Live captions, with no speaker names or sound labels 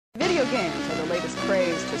Video games are the latest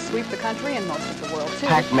craze to sweep the country and most of the world, too.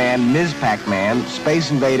 Pac-Man, Ms. Pac-Man,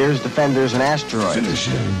 Space Invaders, Defenders, and Asteroids. Finish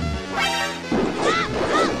him.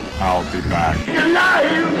 I'll be back. It's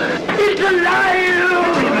alive! It's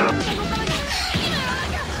alive!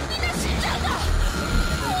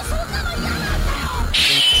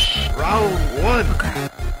 Round one.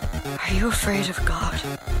 Are you afraid of God?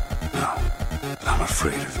 No, I'm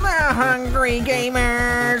afraid of The hungry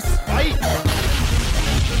gamers! fight.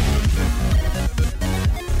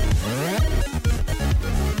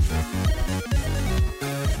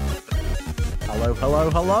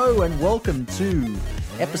 Hello, and welcome to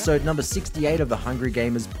episode number 68 of the Hungry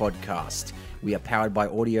Gamers podcast. We are powered by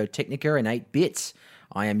Audio Technica and 8-Bit.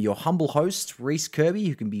 I am your humble host, Reece Kirby,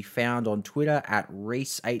 who can be found on Twitter at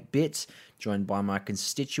Reece8Bit, joined by my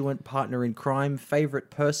constituent partner in crime, favourite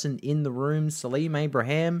person in the room, Saleem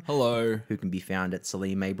Abraham. Hello. Who can be found at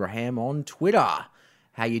Saleem Abraham on Twitter.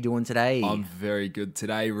 How you doing today? I'm very good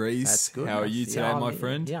today, Reece. That's good. How are you today, my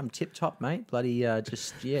friend? Yeah, I'm tip-top, mate. Bloody,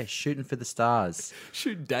 shooting for the stars.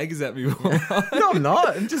 Shoot daggers at me. No, I'm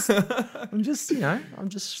not.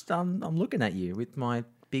 I'm looking at you with my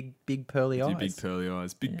big pearly eyes. Your big pearly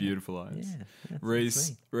eyes, big beautiful eyes. Yeah,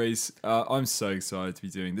 Reece, I'm so excited to be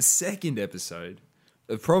doing the second episode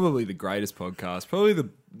of probably the greatest podcast, probably the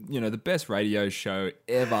best radio show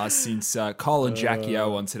ever since Cole and Jackie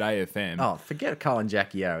O on Today FM. Oh, forget Cole and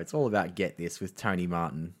Jackie O. It's all about Get This with Tony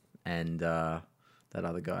Martin and that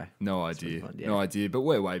other guy. No idea. Fun, yeah. No idea, but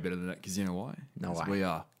we're way better than that because you know why? No 'Cause way. We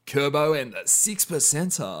are Kirbo and the Six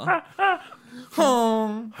Percenter.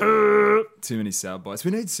 Too many sound bites.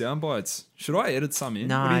 We need sound bites. Should I edit some in?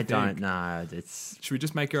 No, What do you I don't. think? No, Should we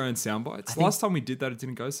just make our own sound bites? think- Last time we did that, it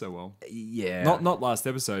didn't go so well. yeah. Not last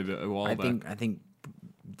episode, but a while I back. think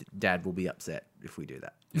Dad will be upset if we do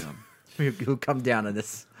that. Yeah. He'll come down on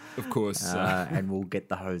us, Of course. and we'll get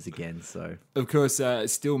the hose again. So Of course,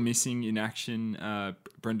 still missing in action.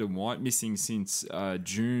 Brendan White missing since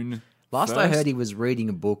June. last I 1st. heard, he was reading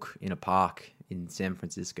a book in a park in San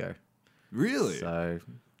Francisco. Really? So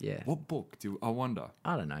yeah, What book? I wonder.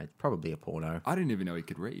 I don't know. Probably a porno. I didn't even know he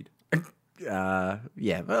could read.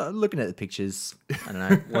 Yeah, well, looking at the pictures, I don't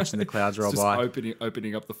know, watching the clouds roll Just by.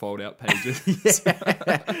 opening up the fold-out pages.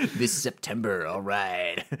 This September, all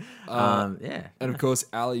right. Yeah. And of course,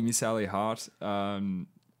 Miss Ali Hart,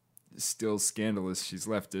 still scandalous. She's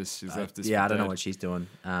left us. Yeah, for I don't know dead. what she's doing.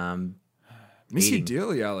 Miss you eating.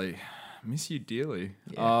 dearly, Ali. Miss you dearly.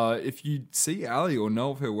 Yeah. If you see Ali or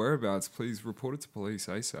know of her whereabouts, please report it to police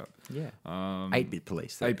ASAP. Yeah. 8-Bit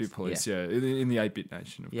police. that 8-Bit is. police, yeah. In the 8-Bit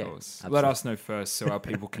nation, of Yeah, course. absolutely. Let us know first so our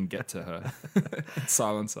people can get to her.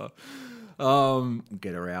 Silence her.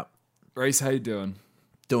 Get her out. Reece, how you doing?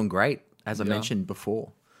 Doing great, as I Yeah. mentioned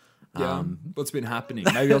before. Yeah. What's been happening?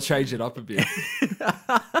 Maybe I'll change it up a bit.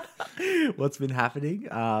 What's been happening?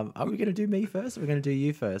 Are we going to do me first or are we going to do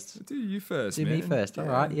you first? Do you first, Do man. me first. All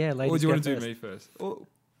right, yeah, ladies Or do you go want to first. do me first? Or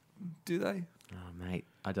do they? Oh, mate,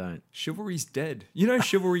 I don't. Chivalry's dead. You know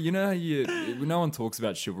chivalry. You know how no one talks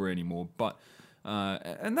about chivalry anymore. But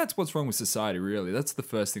and that's what's wrong with society. Really, that's the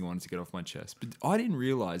first thing I wanted to get off my chest. But I didn't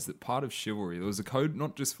realize that part of chivalry, there was a code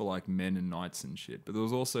not just for like men and knights and shit, but there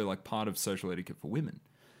was also like part of social etiquette for women.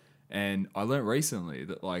 And I learned recently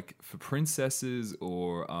that like for princesses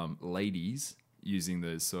or ladies using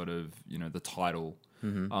the sort of the title,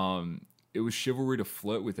 it was chivalry to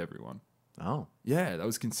flirt with everyone. Oh, Yeah, that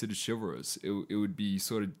was considered chivalrous. It would be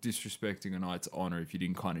sort of disrespecting a knight's honor if you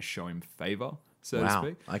didn't kind of show him favor, so to wow.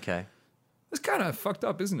 speak. Okay. It's kind of fucked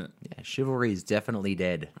up, isn't it? Yeah, chivalry is definitely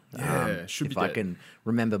dead. Yeah, should if be I dead. can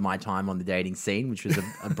remember my time on the dating scene, which was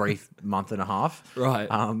a brief month and a half. Right.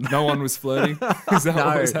 No one was flirting. Is that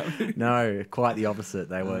what was happening? No, quite the opposite.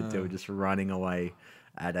 They were just running away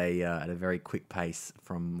at a very quick pace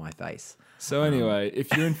from my face. So anyway,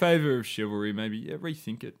 if you're in favor of chivalry, maybe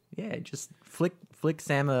rethink it. Yeah, just flick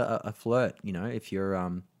Sam a flirt. If you're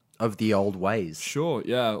of the old ways. Sure,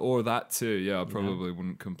 yeah, or that too. Yeah, I probably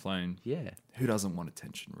wouldn't complain. Yeah. Who doesn't want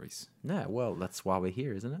attention, Reece? No, well, that's why we're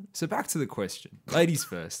here, isn't it? So back to the question. Ladies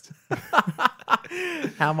first.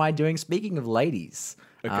 How am I doing? Speaking of ladies,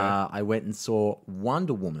 Okay. I went and saw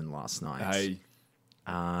Wonder Woman last night. Hey,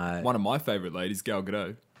 one of my favorite ladies, Gal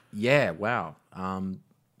Gadot. Yeah, wow.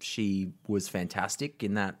 She was fantastic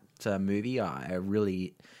in that movie.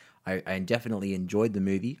 I definitely enjoyed the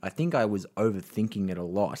movie. I think I was overthinking it a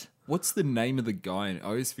lot. What's the name of the guy? I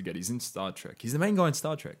always forget. He's in Star Trek. He's the main guy in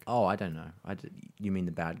Star Trek. Oh, I don't know. You mean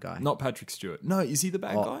the bad guy? Not Patrick Stewart. No, is he the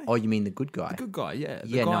bad guy? Oh, you mean the good guy? The good guy, yeah. The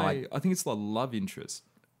Yeah, no, guy, I think it's the love interest.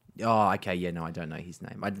 Oh, okay. Yeah, no, I don't know his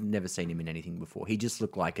name. I'd never seen him in anything before. He just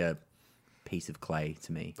looked like a piece of clay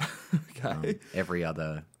to me. Okay. Every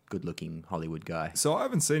other good-looking Hollywood guy. So I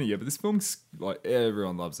haven't seen it yet, but this film's like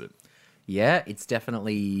everyone loves it. Yeah, it's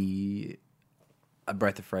definitely a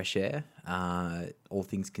breath of fresh air, all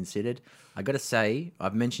things considered. I got to say,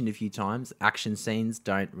 I've mentioned a few times, action scenes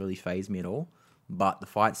don't really faze me at all, but the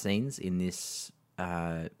fight scenes in this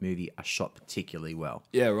movie are shot particularly well.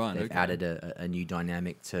 Yeah, right. They've added a new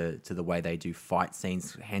dynamic to the way they do fight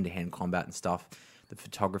scenes, hand-to-hand combat and stuff. The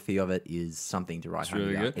photography of it is something to write home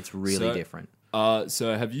really about. good. It's really So- different.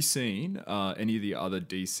 So have you seen any of the other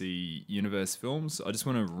DC Universe films? I just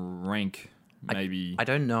want to rank maybe. I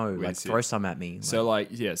don't know. Like, Reece, throw yeah. some at me. So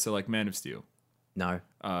like Man of Steel, No,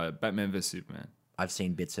 Batman vs Superman. I've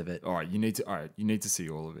seen bits of it. All right, you need to see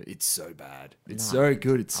all of it. It's so bad. It's so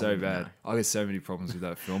good. It's so bad. I got so many problems with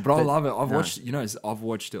that film, but I love it. I've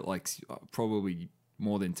watched it like probably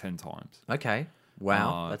more than 10 times. Okay.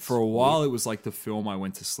 Wow. That's For a while, weird. it was like the film I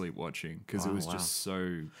went to sleep watching because it was wow. just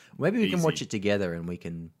so. Maybe we can easy. watch it together and we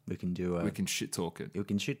can do a. We can shit talk it. We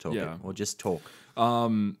can shit talk Yeah. it or just talk.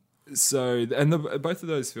 So both of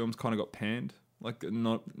those films kind of got panned. Like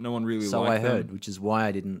no one really So liked I heard, them. which is why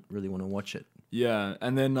I didn't really want to watch it. Yeah,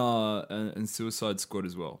 and then and Suicide Squad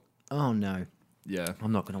as well. Oh no, Yeah,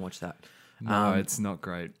 I'm not going to watch that. no, it's not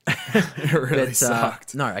great. It really But,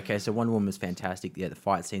 sucked. no, okay. So Wonder Woman was fantastic. Yeah, the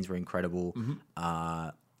fight scenes were incredible. Mm-hmm.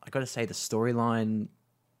 I got to say the storyline,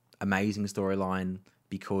 amazing storyline,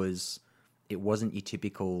 because it wasn't your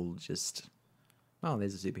typical just, oh,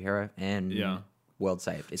 there's a superhero and Yeah. world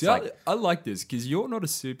saved. It's See, like I like this because you're not a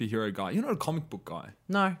superhero guy. You're not a comic book guy.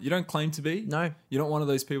 no, You don't claim to be. No. You're not one of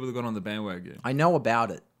those people that got on the bandwagon. I know about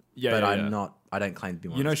it. Yeah, but yeah, I'm yeah. not. I don't claim to be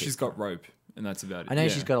one. You of know those she's people. got rope, and that's about it. I know Yeah.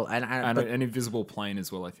 she's got, and but, an invisible plane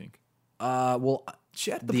as well. I think well,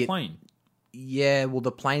 she had the plane. Yeah, well,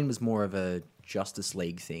 the plane was more of a Justice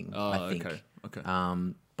League thing, Oh, I think. okay.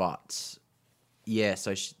 But yeah,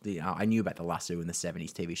 so I knew about the Lasso in the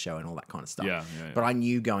 '70s TV show and all that kind of stuff. Yeah. But I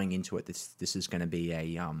knew going into it, this is going to be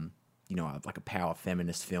a like a power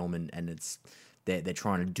feminist film, and it's they're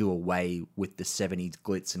trying to do away with the '70s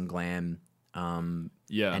glitz and glam.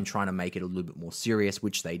 And trying to make it a little bit more serious,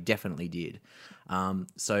 which they definitely did.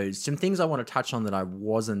 So some things I want to touch on that I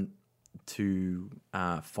wasn't too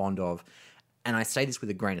fond of, and I say this with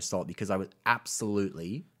a grain of salt because I was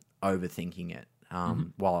absolutely overthinking it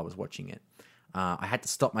while I was watching it. I had to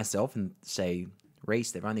stop myself and say,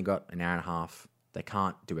 Reece, they've only got an hour and a half. They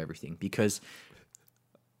can't do everything because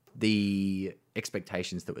the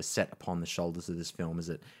expectations that were set upon the shoulders of this film is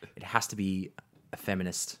that it has to be a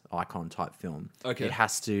feminist icon type film. Okay. It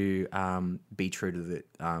has to be true to the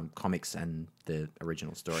comics and the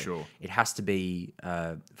original story. Sure. It has to be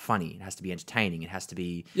funny. It has to be entertaining. It has to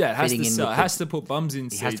be Yeah, it has fitting to in sell. with It has to put bums in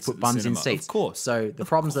it seats. has to put at the bums in cinema. seats. Of course. So the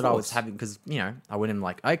problems that I was course. having, because, I went in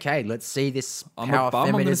like, okay, let's see this I'm a power bum,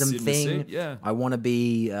 I'm gonna feminism sit in the thing. seat, yeah. I want to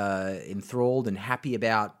be enthralled and happy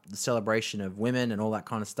about the celebration of women and all that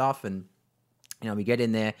kind of stuff. And, we get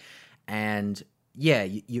in there and... Yeah,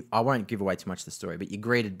 I won't give away too much of the story, but you're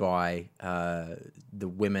greeted by the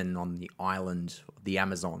women on the island, the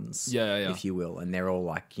Amazons, Yeah. if you will, and they're all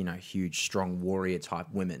like, huge, strong warrior type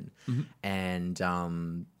women. Mm-hmm.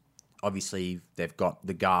 And obviously they've got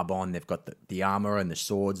the garb on, they've got the armor and the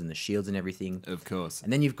swords and the shields and everything. Of course.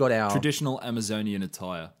 And then you've got our... Traditional Amazonian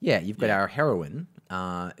attire. Yeah, you've got our heroine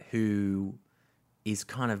who is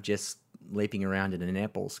kind of just leaping around in a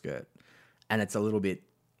netball skirt. And it's a little bit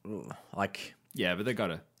like... Yeah, but they got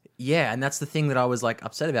to. Yeah, and that's the thing that I was like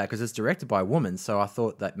upset about because it's directed by a woman. So I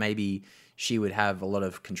thought that maybe she would have a lot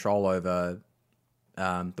of control over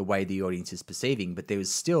the way the audience is perceiving. But there was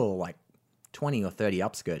still like 20 or 30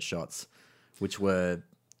 upskirt shots, which were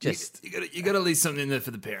just... You got to leave something in there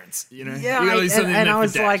for the parents, Yeah, You gotta leave something in and there I for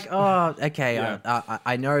was Dash. like, oh, okay. Yeah.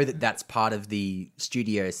 I know that that's part of the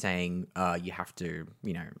studio saying you have to,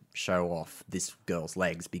 show off this girl's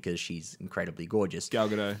legs because she's incredibly gorgeous. Gal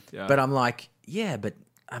Gadot, yeah. But I'm like, yeah, but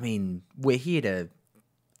I mean, we're here to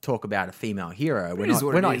talk about a female hero.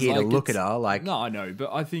 We're not here to look at her. Like, no, I know,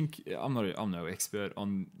 but I think I'm no expert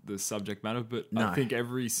on the subject matter, but No. I think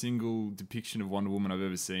every single depiction of Wonder Woman I've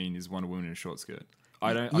ever seen is Wonder Woman in a short skirt.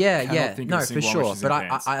 I cannot think no, of a for single one sure. where she's in But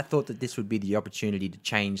pants. I thought that this would be the opportunity to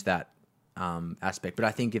change that aspect. But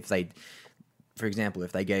I think if they, for example,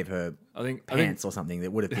 if they gave her pants or something,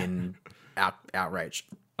 that would have been outraged.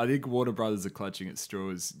 I think Warner Brothers are clutching at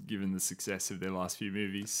straws given the success of their last few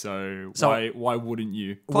movies. So why wouldn't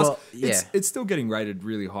you? Plus, Well, yeah. it's still getting rated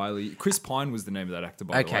really highly. Chris Pine was the name of that actor,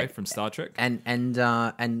 by the way, from Star Trek. And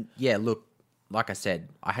yeah, look, like I said,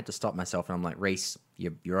 I had to stop myself, and I'm like, Reece,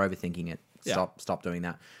 you're overthinking it. Yeah. Stop doing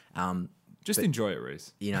that. Just enjoy it,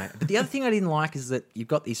 Reece. But the other thing I didn't like is that you've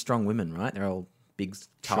got these strong women, right? They're all big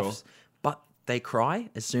toughs, Sure. but they cry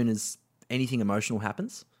as soon as anything emotional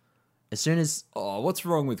happens. As soon as, Oh, what's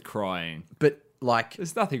wrong with crying? but like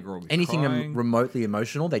There's nothing wrong with anything crying. remotely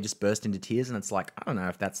emotional, they just burst into tears, and it's like, I don't know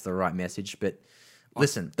if that's the right message, but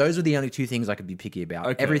listen, those were the only two things I could be picky about.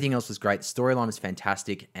 Okay. Everything else was great. The storyline was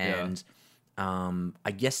fantastic, and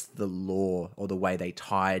I guess the lore, or the way they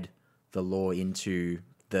tied the lore into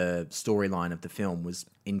the storyline of the film, was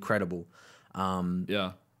incredible.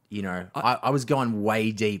 Yeah. You know, I was going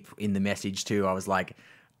way deep in the message too. I was like,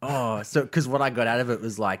 oh, so because what I got out of it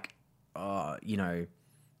was like, you know,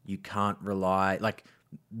 you can't rely, like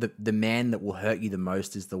the man that will hurt you the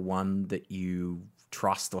most is the one that you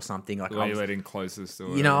trust or something. Like, The way you let in closest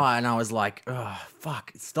or you know, and I was like, oh,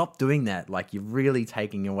 fuck, stop doing that. Like, you're really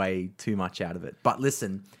taking away too much out of it. But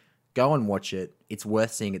listen, go and watch it. It's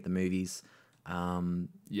worth seeing at the movies.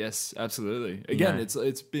 Yes, absolutely. Again, know,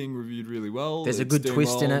 it's being reviewed really well. There's a It's good doing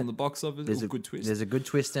twist well in it. in the box office. There's Ooh, a good twist. There's a good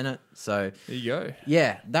twist in it. So There you go.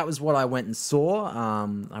 yeah, that was what I went and saw.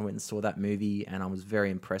 I went and saw that movie, and I was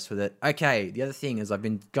very impressed with it. Okay, the other thing is I've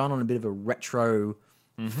been going on a bit of a retro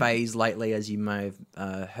phase lately, as you may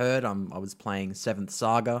have heard. I was playing Seventh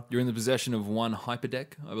Saga. You're in the possession of one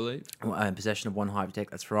hyperdeck, I believe. In possession of one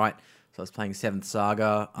hyperdeck, that's right. So I was playing Seventh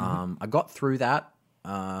Saga. I got through that.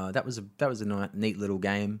 That was a neat little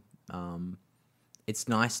game. It's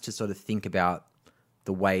nice to sort of think about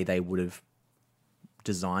the way they would have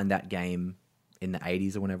designed that game in the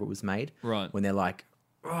 80s or whenever it was made. Right. When they're like,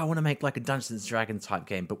 oh, I want to make like a Dungeons and Dragons type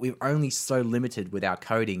game, but we're only so limited with our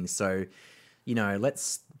coding. So, you know,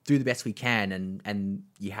 let's do the best we can. And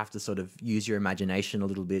you have to sort of use your imagination a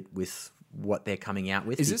little bit with what they're coming out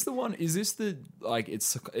with. Is this the one? Is this the, like,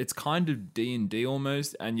 it's kind of D&D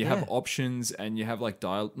almost, and you have options, and you have like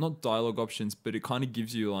not dialogue options, but it kind of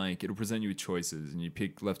gives you like, it'll present you with choices, and you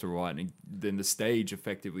pick left or right, and then the stage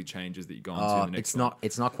effectively changes that you go on to the next one.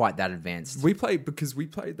 It's not quite that advanced. We played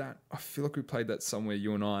that. I feel like we played that somewhere,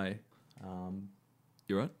 you and I.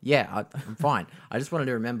 You right? Yeah, I'm fine. I just wanted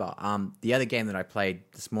to remember the other game that I played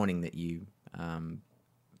this morning that you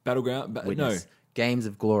Battleground? No. witnessed, Games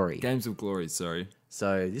of Glory. Games of Glory, sorry.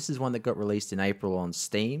 So this is one that got released in April on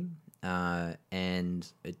Steam, and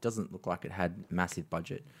it doesn't look like it had massive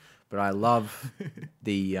budget, but I love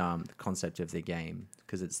the concept of the game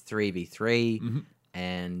because it's 3v3,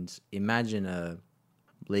 and imagine a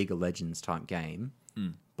League of Legends type game,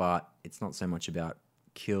 but it's not so much about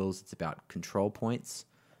kills, it's about control points,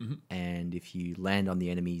 and if you land on the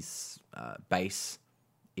enemy's base,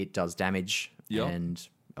 it does damage, and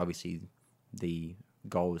obviously the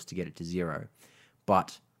goal is to get it to 0.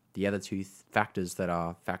 But the other two factors that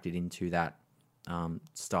are factored into that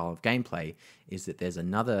style of gameplay is that there's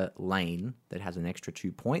another lane that has an extra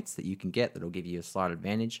 2 points that you can get that'll give you a slight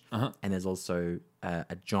advantage. And there's also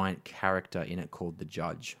a giant character in it called the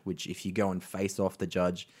Judge, which if you go and face off the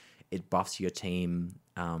Judge, it buffs your team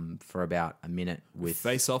for about a minute with...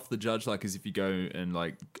 Face off the Judge, like as if you go and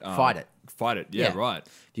like... Fight it. Fight it, yeah, right.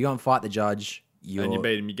 If you go and fight the Judge... And you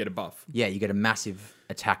beat him, you get a buff. Yeah, you get a massive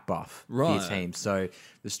attack buff for Right. your team. So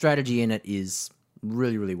the strategy in it is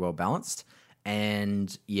really, really well balanced.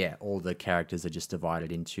 And yeah, all the characters are just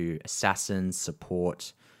divided into assassin,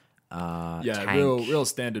 support, tank, real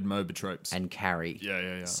standard MOBA tropes. and carry.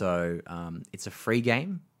 Yeah. So it's a free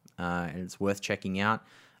game, and it's worth checking out.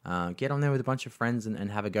 Get on there with a bunch of friends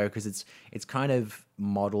and have a go, because it's kind of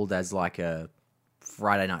modeled as like a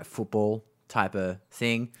Friday night football type of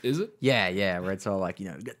thing. Is it? Yeah, where it's all like, you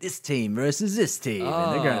know, we got this team versus this team,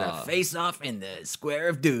 and they're going to face off in the Square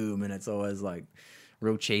of Doom, and it's always like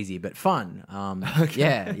real cheesy but fun.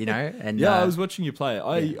 Yeah, you know, and I was watching you play.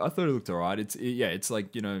 I thought it looked alright. It's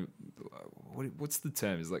like, you know, what's the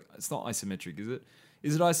term? It's not isometric, is it?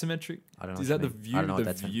 Is it isometric? I don't know. Is that the what you mean. view? I don't know what The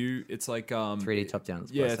that's view. It's like 3D top down.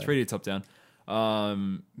 Yeah, 3D top down.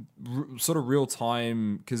 Sort of real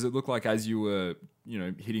time, because it looked like as you were, you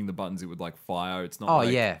know, hitting the buttons, it would like fire. It's not. Oh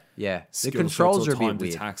like yeah. The skill controls shots or are a bit timed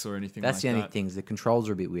weird. attacks or anything. That's like the only that. things. The controls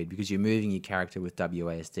are a bit weird because you're moving your character with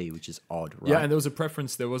WASD, which is odd, right? Yeah, and there was a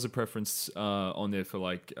preference. On there for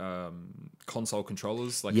like console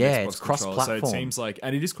controllers, like Yeah, Xbox it's controller. So cross-platform. it seems like,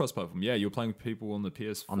 and it is cross-platform. Yeah, you're playing with people on the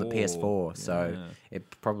PS4. On the PS4, so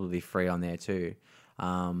it probably free on there too.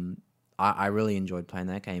 I really enjoyed playing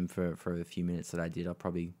that game for a few minutes that I did. I'll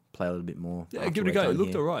probably play a little bit more. Yeah, after give it a we're go. done It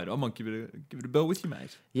looked here. alright. I might give it a bell with you,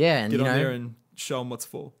 mate. Yeah, and Get you on know, there and show them what's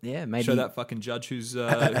for. yeah, maybe Show that fucking Judge who's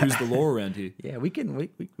the law around here. Yeah, we can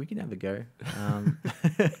have a go.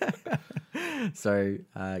 So,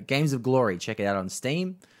 Games of Glory, check it out on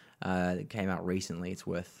Steam. It came out recently. It's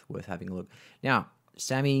worth having a look. Now,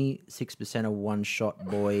 Sammy 6% one shot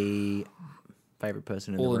boy favorite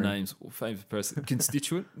person in All the the room. names, favorite person,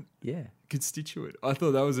 constituent, Yeah. constituent. I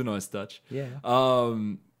thought that was a nice touch. Yeah.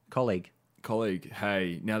 Colleague.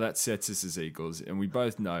 Hey, now that sets us as equals, and we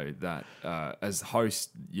both know that as host,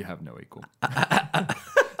 you have no equal. A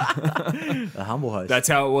humble host. That's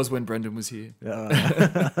how it was when Brendan was here, and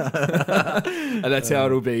that's how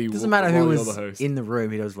it'll be. Doesn't matter who while you're was the host. in the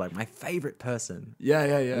room. He was like, my favorite person. Yeah.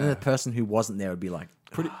 And then the person who wasn't there would be like,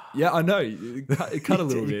 Yeah, I know. It cut a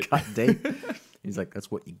little you bit. cut deep. He's like, that's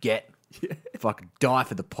what you get. Fucking die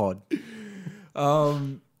for the pod.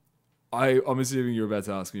 I'm assuming you're about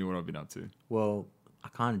to ask me what I've been up to. Well, I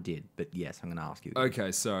kind of did, but yes, I'm going to ask you.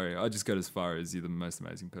 Okay, sorry. I just got as far as you're the most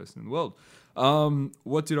amazing person in the world.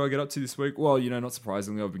 What did I get up to this week? Well, not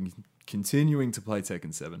surprisingly, I've been continuing to play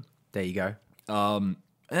Tekken 7. There you go.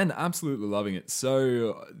 And absolutely loving it.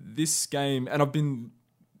 So this game, and I've been...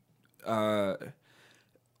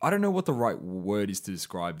 I don't know what the right word is to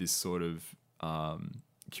describe this sort of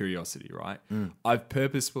curiosity, right? I've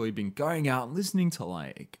purposefully been going out and listening to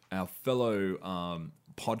like our fellow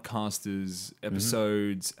podcasters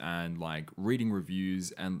episodes and like reading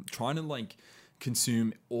reviews and trying to like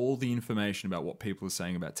consume all the information about what people are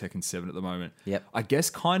saying about Tekken 7 at the moment. Yep. I guess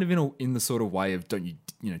kind of in the sort of way of don't you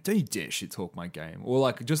dare shit talk my game, or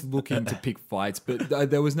like just looking to pick fights, but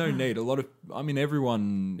there was no need.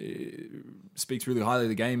 Everyone speaks really highly of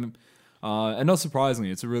the game, and not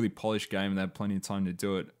surprisingly, it's a really polished game and they have plenty of time to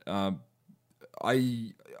do it.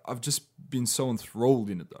 I've just been so enthralled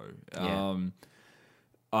in it though. Yeah.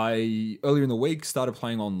 I earlier in the week started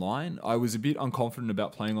playing online. I was a bit unconfident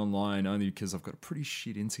about playing online only because I've got a pretty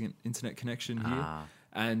shit internet connection here.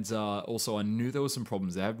 And also I knew there were some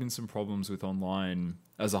problems. There have been some problems with online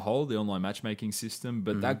as a whole, the online matchmaking system,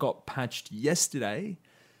 but that got patched yesterday.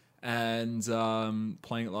 And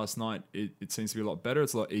playing it last night, it seems to be a lot better.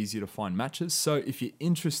 It's a lot easier to find matches. So if you're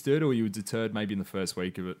interested or you were deterred maybe in the first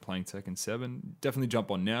week of it playing Tekken 7, definitely jump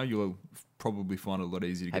on now. You'll probably find it a lot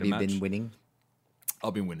easier to get a match. Have you been winning?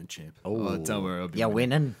 I've been winning, champ. Oh, don't worry. I've been You're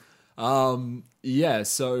winning. Yeah,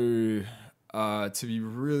 so to be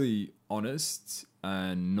really honest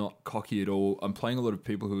and not cocky at all, I'm playing a lot of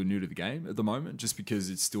people who are new to the game at the moment just because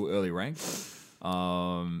it's still early rank.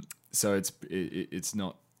 So it's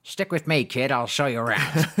not... Stick with me, kid. I'll show you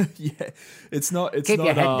around. Yeah, it's not... Keep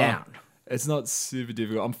your head down. It's not super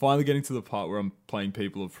difficult. I'm finally getting to the part where I'm playing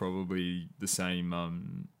people of probably the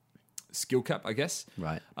same skill cap, I guess.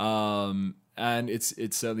 Right. And it's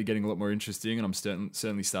certainly getting a lot more interesting, and I'm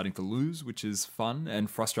certainly starting to lose, which is fun and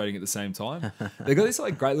frustrating at the same time. They got this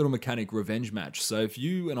like great little mechanic, revenge match. So if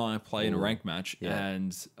you and I play in a ranked match,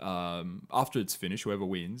 and after it's finished, whoever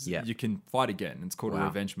wins, you can fight again. It's called a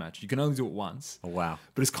revenge match. You can only do it once. Oh, wow.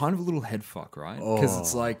 But it's kind of a little head fuck, right? Because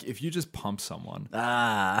it's like if you just pump someone,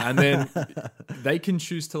 and then they can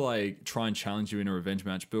choose to like try and challenge you in a revenge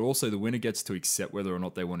match, but also the winner gets to accept whether or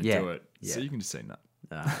not they want to do it. Yeah. So you can just say no.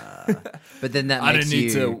 But then that makes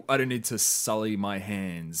I don't need to sully my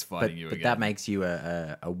hands fighting you but again. that makes you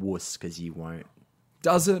a wuss because you won't.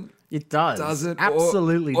 Doesn't It does. doesn't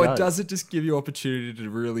Absolutely or does. does it just give you opportunity to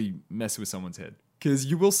really mess with someone's head? Because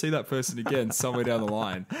you will see that person again somewhere down the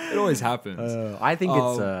line. It always happens. I think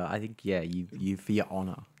it's. You for your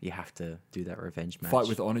honor, you have to do that revenge match. Fight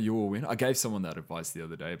with honor, you will win. I gave someone that advice the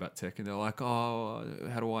other day about tech, and they're like, "Oh,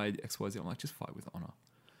 how do I XYZ?" I'm like, "Just fight with honor.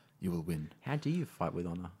 You will win." How do you fight with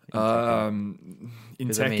honor? In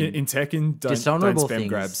Tekken, don't dishonorable spam things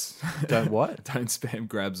grabs. Don't what? Don't spam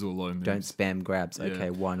grabs or low moves. Don't spam grabs.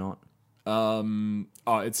 Okay, why not?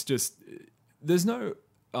 It's just there's no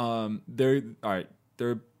there are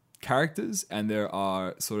characters and there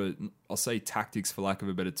are sort of, I'll say, tactics for lack of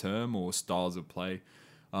a better term, or styles of play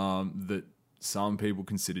that some people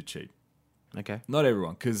consider cheap. Okay. Not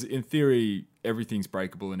everyone, because in theory everything's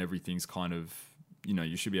breakable and everything's kind of,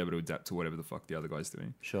 you should be able to adapt to whatever the fuck the other guy's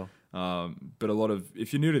doing. Sure. But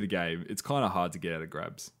if you're new to the game, it's kind of hard to get out of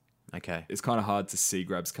grabs. Okay. It's kind of hard to see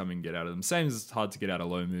grabs come and get out of them. Same as it's hard to get out of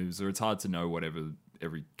low moves, or it's hard to know whatever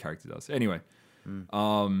every character does. Anyway,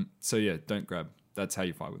 so yeah, don't grab. That's how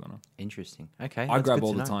you fight with honor. Interesting. Okay. I grab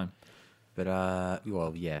all the time. But,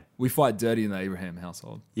 well, yeah. We fight dirty in the Abraham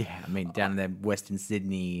household. Yeah, I mean, down in the Western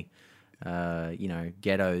Sydney,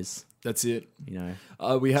 ghettos. That's it.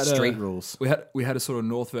 We had street rules. We had a sort of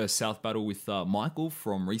north versus south battle with Michael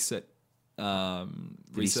from Reset. Did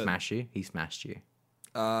he smash you? He smashed you.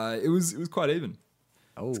 It was quite even.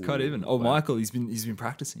 Oh, it's quite even. Oh, wow. Michael, he's been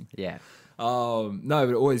practicing. Yeah. No,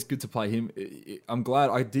 but always good to play him. I'm glad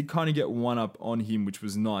I did kind of get one up on him, which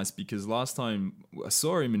was nice, because last time I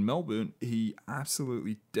saw him in Melbourne, he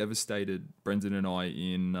absolutely devastated Brendan and I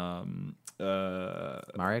in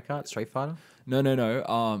Mario Kart, Street Fighter.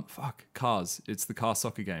 No. Fuck, Cars. It's the car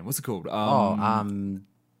soccer game. What's it called?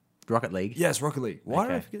 Rocket League. Yes, Rocket League. Why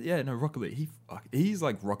did I Okay. forget? Yeah, no, Rocket League. He's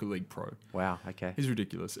like Rocket League Pro. Wow. Okay. He's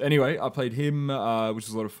ridiculous. Anyway, I played him, which was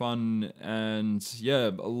a lot of fun, and yeah,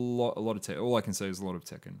 a lot of Tekken. All I can say is a lot of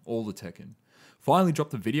Tekken. All the Tekken. Finally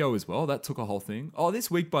dropped the video as well. That took a whole thing. Oh, this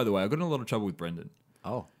week, by the way, I got in a lot of trouble with Brendan.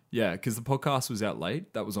 Oh. Yeah, because the podcast was out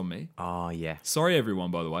late. That was on me. Oh yeah. Sorry,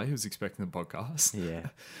 everyone, by the way, who's expecting the podcast. Yeah.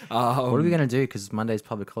 What are we gonna do? Because Monday's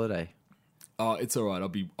public holiday. Oh, it's all right.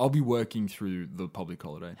 I'll be working through the public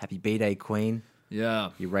holiday. Happy B-Day, Queen. Yeah.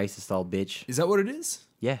 You racist old bitch. Is that what it is?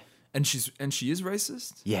 Yeah. And she is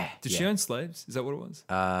racist? Yeah. Did she own slaves? Is that what it was?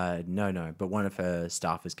 No. But one of her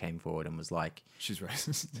staffers came forward and was like, She's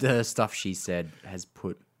racist. the stuff she said has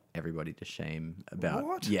put everybody to shame about.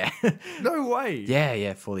 What? Yeah. No way.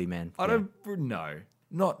 Yeah, fully, man. I Yeah. don't know.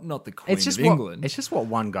 Not the Queen It's just of England. It's just what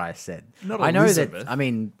one guy said. Not I know Elizabeth. that. I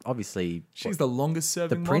mean, obviously, She's the longest the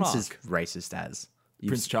serving prince monarch. is racist as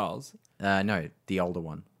Prince Charles. No, the older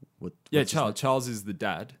one. Yeah, What's his name? Charles is the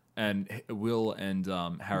dad, and Will and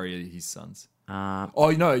Harry are his sons. Uh,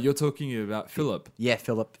 Oh no, you're talking about Philip. Yeah,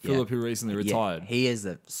 Philip. Philip, who recently retired. He is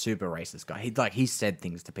a super racist guy. He said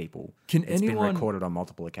things to people. Can It's been anyone- recorded on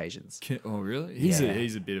multiple occasions. Oh really? He's Yeah.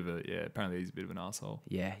 a bit of a Apparently he's a bit of an asshole.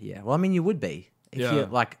 Yeah. Well, I mean, you would be if Yeah. you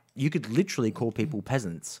like. You could literally call people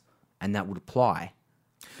peasants, and that would apply.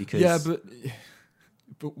 Because Yeah, but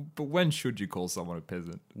when should you call someone a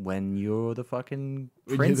peasant? when you're the fucking When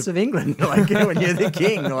you're prince the- of England, like when you're the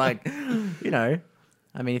king, like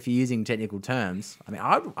I mean, if you're using technical terms, I mean,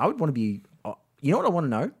 I would want to be. You know what I want to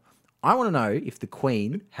know? I want to know if the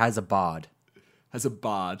Queen has a bard. Has a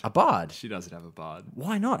bard. A bard. She doesn't have a bard.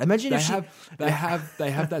 Why not? Imagine if They have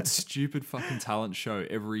that stupid fucking talent show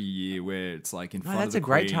every year where it's like in No, front of that's the a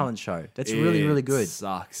great Queen. talent show. That's really, really good.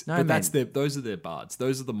 Sucks. No, but man. those are their bards.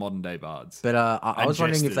 Those are the modern day bards. But I And was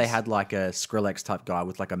wondering if they jesters. had like a Skrillex type guy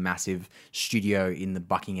with like a massive studio in the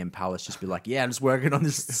Buckingham Palace, just be like, yeah, I'm just working on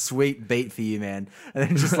this sweet beat for you, man. And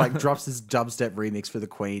then just like drops this dubstep remix for the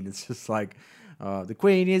Queen. It's just like, the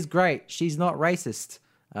Queen is great. She's not racist.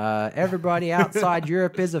 Everybody outside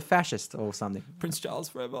Europe is a fascist or something. Prince Charles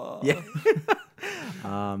forever. Yeah.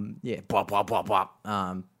 Yeah. Blah, blah, blah, blah.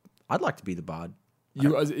 I'd like to be the bard.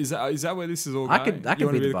 Is that where this is all I going? could- I you could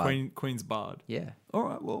want to be be the the bard. Queen's bard? Yeah. All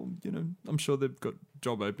right. Well, I'm sure they've got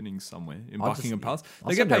job openings somewhere in I'll Buckingham just- Palace. I'll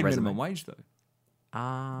They get send out a paid resume. minimum wage though.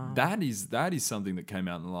 That is something that came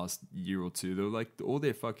out in the last year or two. They're like all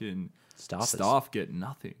their fucking Staffers. staff get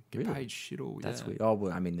nothing. Get Really? paid shit all. That's yeah. weird. Oh,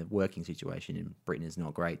 well, I mean, the working situation in Britain is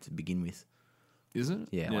not great to begin with. Is it?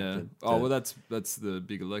 Yeah, like Oh well, that's the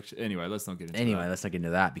big election. Anyway, let's not get into Anyway, that. let's not get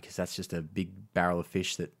into that because that's just a big barrel of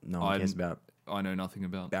fish that no one cares about. I know nothing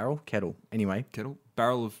about Barrel? Kettle. Anyway. kettle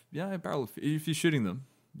barrel of if you're shooting them,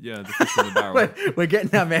 yeah, the fish in the barrel. We're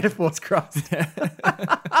getting our metaphors crossed.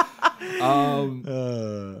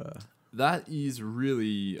 That is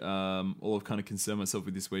really all I've kind of concerned myself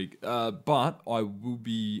with this week. But I will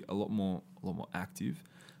be a lot more active.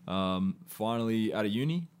 Finally out of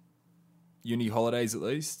uni holidays at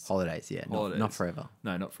least. Holidays, yeah. Holidays. Not forever.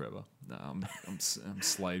 No, not forever. No, I'm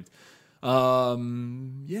slaved.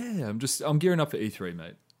 Yeah, I'm gearing up for E3,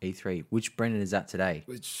 mate. E3. Which Brendan is at today?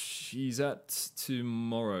 Which he's at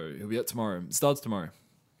tomorrow. He'll be at tomorrow. It starts tomorrow.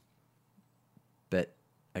 But,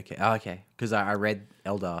 okay. Oh, okay. Because I read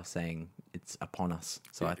Eldar saying it's upon us.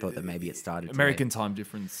 So I thought that maybe it started today. American time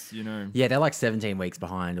difference, Yeah, they're like 17 weeks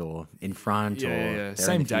behind or in front or Yeah. they're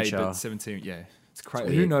Same in the day, future. but 17. Yeah, it's crazy.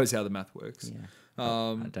 weird. Who knows how the math works? Yeah.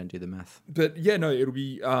 I don't do the math. But yeah, no, it'll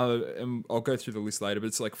be. And I'll go through the list later. But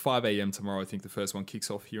it's like 5 a.m. tomorrow. I think the first one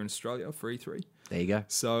kicks off here in Australia for E3. There you go.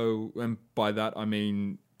 So, and by that I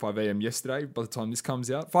mean 5 a.m. yesterday. By the time this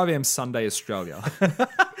comes out, 5 a.m. Sunday Australia,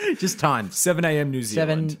 Just times. 7 a.m. New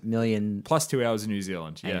Zealand, 7 million plus 2 hours in New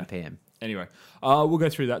Zealand. AM Yeah. PM. Anyway, we'll go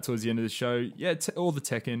through that towards the end of the show. Yeah, all the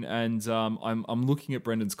Tekken, and I'm looking at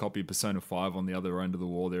Brendan's copy of Persona 5 on the other end of the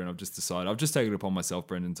wall there, and I've just taken it upon myself,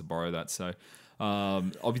 Brendan, to borrow that. So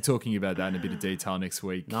I'll be talking about that in a bit of detail next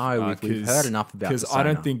week. No, we've heard enough about because I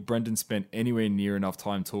don't Persona. think Brendan spent anywhere near enough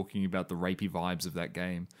time talking about the rapey vibes of that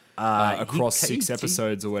game He- across he- 6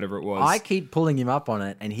 episodes or whatever it was. I keep pulling him up on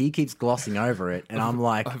it and he keeps glossing over it. And I'm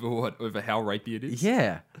like, over how rapey it is.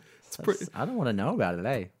 yeah. pretty- I don't want to know about it,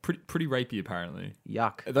 eh? Pretty rapey apparently.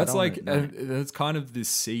 Yuck. I That's don't like wanna know. that's kind of this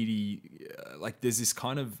seedy, like there's this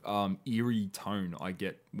kind of eerie tone I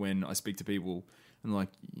get when I speak to people, and like,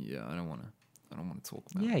 yeah, I don't want to talk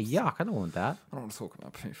about. Yeah, yuck. I don't want that. I don't want to talk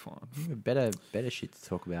about P5. Better shit to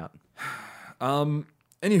talk about.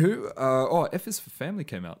 Anywho, F is for Family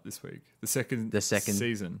came out this week. The second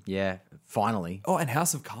season. Yeah, finally. Oh, and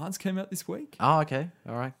House of Cards came out this week. Oh, okay.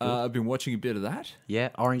 All right. Cool. I've been watching a bit of that. Yeah,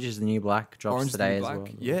 Orange is the New Black drops Orange today is the as New well.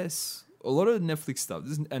 Black. Yes. A lot of Netflix stuff.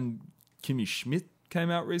 And Kimmy Schmidt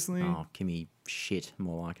came out recently. Oh, Kimmy shit,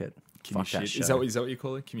 more like it. Kimmy Fuck Shit. that show. Is that what you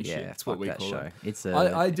call it? Kimmy Yeah, Shit. That's what fuck we that call show. it. It's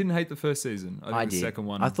I didn't hate the first season. I think the second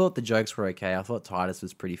one. I thought the jokes were okay. I thought Titus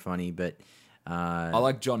was pretty funny, but I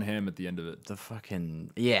like John Hamm at the end of it. the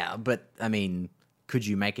fucking but I mean, could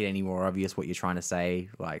you make it any more obvious what you're trying to say?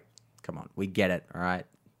 Like, come on, we get it, all right?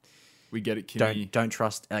 We get it, Kimmy. Don't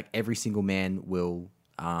trust. Like, every single man will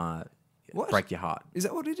break your heart. Is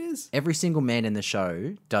that what it is? Every single man in the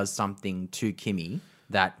show does something to Kimmy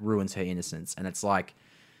that ruins her innocence, and it's like,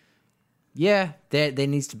 yeah, there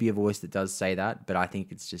needs to be a voice that does say that, but I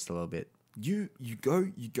think it's just a little bit. You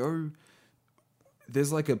go.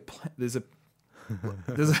 There's like a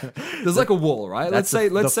wall, right? That's let's say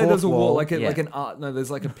the there's a fourth wall, wall, like yeah. an art. No, there's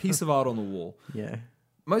like a piece of art on the wall. Yeah,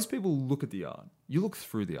 Most people look at the art. You look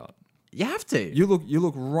through the art. you have to. You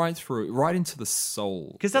look right through it, right into the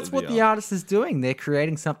soul. Because that's of what the artist is doing. They're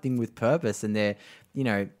creating something with purpose, and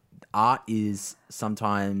art is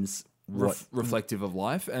sometimes reflective of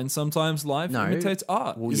life, and sometimes life No. imitates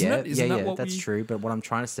art. Well, Isn't that what that's true. But what I'm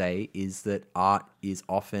trying to say is that art is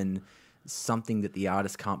often something that the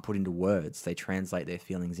artist can't put into words. They translate their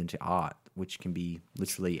feelings into art, which can be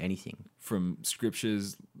literally anything. From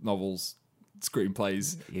scriptures, novels,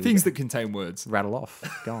 screenplays, we things go. that contain words. Rattle off.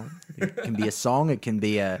 Go on. It can be a song. It can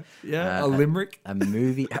be a limerick. a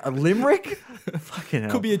movie, a limerick. Fucking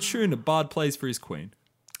hell. Could be a tune a bard plays for his queen.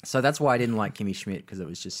 So that's why I didn't like Kimmy Schmidt, because it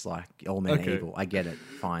was just like all men are Okay. evil. I get it.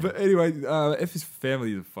 Fine. But anyway, F is for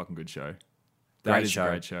Family is a fucking good show. That Great is show. a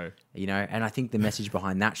great show. And I think the message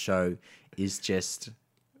behind that show is just,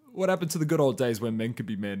 What happened to the good old days when men could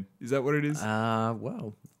be men? Is that what it is?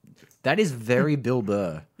 well, that is very Bill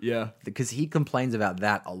Burr, Yeah. because he complains about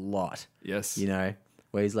that a lot. Yes.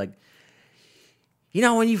 Where he's like,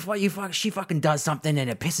 when she fucking does something and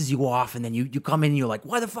it pisses you off, and then you come in and you're like,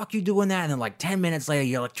 why the fuck you doing that? And then like 10 minutes later,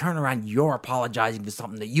 you're like, turn around, you're apologizing for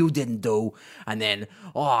something that you didn't do. And then,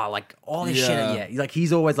 like all this Yeah. shit. Yeah. Like,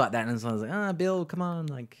 he's always like that. And so I was like, Bill, come on.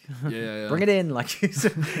 Like, Yeah. bring it in. Like, We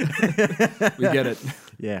get it.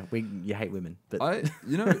 yeah, you hate women. But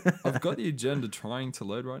I've got the agenda trying to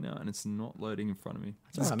load right now, and it's not loading in front of me.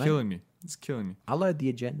 It's alright, mate. killing me. It's killing me. I load the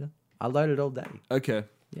agenda. I load it all day. Okay.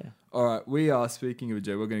 Yeah. All right. We are speaking of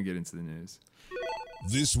agenda. We're going to get into the news.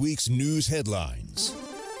 This week's news headlines.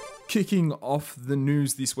 Kicking off the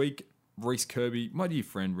news this week, Reece Kirby, my dear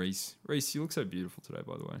friend Reece. Reece, you look so beautiful today,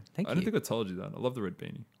 by the way. Thank I don't you. think I told you that. I love the red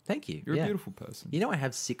beanie. Thank you. You're Yeah. a beautiful person. You know, I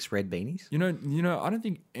have 6 red beanies. You know. I don't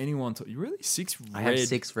think anyone told you. Really, 6 red. I have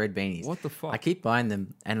 6 red beanies. What the fuck? I keep buying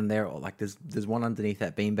them, and they're all, like, there's one underneath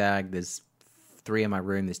that beanbag. There's 3 in my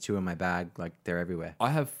room. There's 2 in my bag. Like, they're everywhere.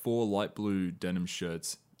 I have 4 light blue denim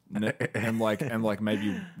shirts, and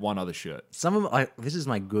maybe 1 other shirt. Some of them, this is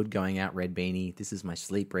my good going out red beanie. This is my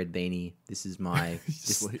sleep red beanie. This is my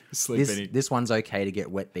Sleep this, beanie. This one's okay to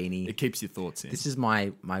get wet beanie. It keeps your thoughts in. This is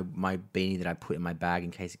my beanie that I put in my bag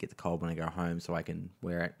in case it gets cold when I go home, so I can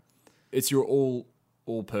wear it. It's your all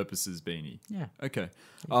purposes beanie. Yeah. Okay.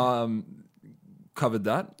 Covered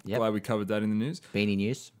that. Yep. Glad we covered that in the news. Beanie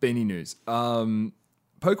news. Beanie news.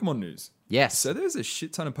 Pokemon news. Yes. So there's a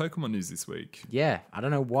shit ton of Pokemon news this week. Yeah. I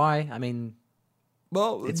don't know why. I mean,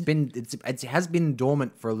 Well, it has been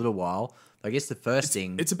dormant for a little while. I guess the first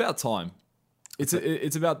thing. it's about time.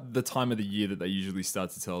 It's about the time of the year that they usually start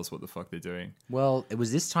to tell us what the fuck they're doing. Well, it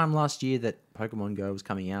was this time last year that Pokemon Go was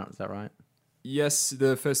coming out. Is that right? Yes,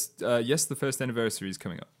 the first anniversary is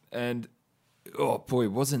coming up, and oh boy,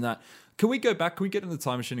 wasn't that? Can we go back? Can we get in the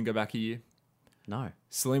time machine and go back a year? No.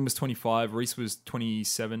 Saleem was 25, Reece was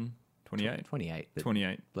 27, 28, 28. but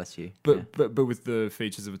 28. Bless you. But with the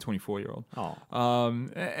features of a 24-year-old. Oh.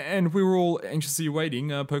 And we were all anxiously awaiting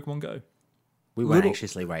Pokemon Go. We were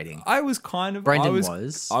anxiously waiting. I was kind of. Brendan I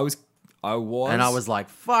was. And I was like,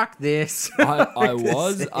 fuck this. I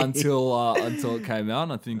was until it came out,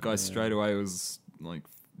 and I think I straight away was like,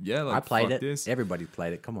 yeah, like, I played fuck it. This. Everybody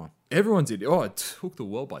played it. Come on. Everyone did. Oh, it took the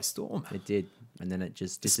world by storm. It did. And then it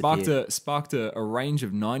just disappeared. Sparked a range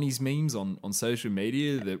of 90s memes on social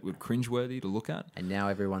media that were cringeworthy to look at. And now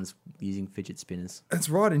everyone's using fidget spinners. That's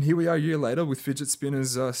right, and here we are a year later with fidget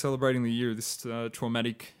spinners celebrating the year of this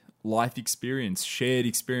traumatic life experience, shared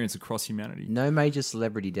experience across humanity. No major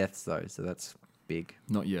celebrity deaths, though, so that's big.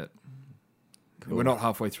 Not yet. Cool. We're not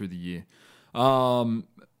halfway through the year.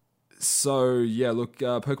 So, yeah, look,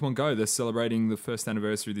 Pokemon Go, they're celebrating the first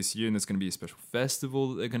anniversary this year, and there's going to be a special festival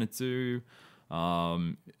that they're going to do.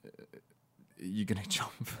 you're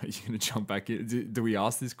gonna jump back in. Do we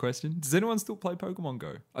ask this question? Does anyone still play Pokemon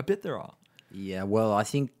Go? I bet there are. Yeah, well, I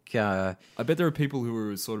think I bet there are people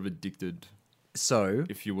who are sort of addicted. so.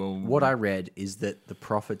 If you will. What I read is that the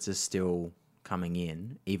profits are still coming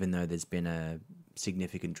in, even though there's been a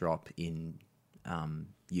significant drop in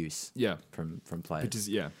use. Yeah. From players. Which is,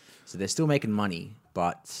 yeah. So they're still making money,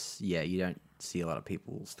 but yeah, you don't see a lot of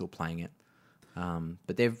people still playing it.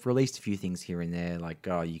 But they've released a few things here and there, like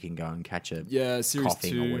you can go and catch a Series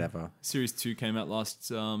coughing 2 or whatever. Series 2 came out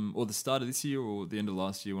last, or the start of this year, or the end of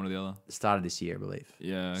last year, one or the other. The start of this year, I believe.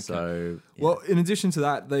 Yeah. Okay. So yeah. Well, in addition to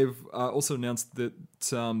that, they've also announced that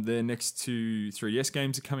their next 2 3DS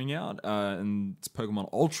games are coming out, and it's Pokemon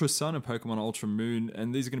Ultra Sun and Pokemon Ultra Moon,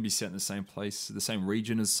 and these are going to be set in the same place, the same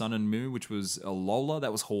region as Sun and Moon, which was Alola.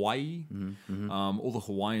 That was Hawaii. All the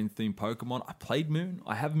Hawaiian-themed Pokemon. I played Moon.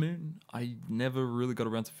 I have Moon. I never really got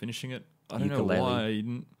around to finishing it. I don't know why I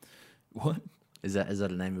didn't. What? Is that a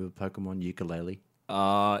name of a Pokemon? Ukulele?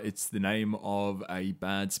 It's the name of a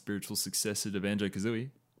bad spiritual successor to Banjo-Kazooie.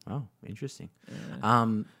 Oh, interesting. Yeah.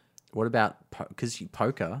 What about because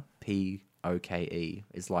poker, Poke,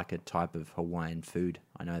 is like a type of Hawaiian food.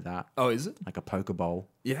 I know that. Oh, is it? Like a poke bowl.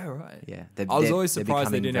 Yeah, right. Yeah. I was always they're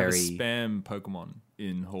surprised they becoming didn't have a spam Pokemon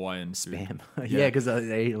in Hawaiian food. Spam. Yeah, because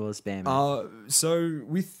they eat a lot of spam. So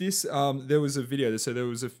with this, there was a video. So there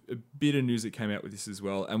was a bit of news that came out with this as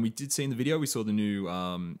well. And we did see in the video, we saw the new,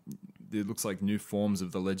 it looks like new forms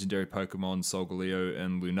of the legendary Pokemon Solgaleo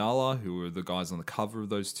and Lunala, who were the guys on the cover of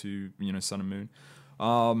those two, Sun and Moon.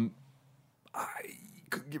 I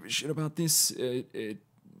couldn't give a shit about this. Yeah,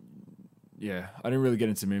 I didn't really get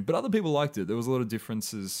into Moon, but other people liked it. There was a lot of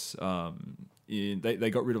differences. They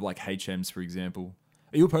got rid of like HMs, for example.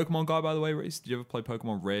 Are you a Pokemon guy, by the way, Reece? Did you ever play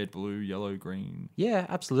Pokemon Red, Blue, Yellow, Green? Yeah,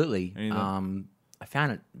 absolutely. I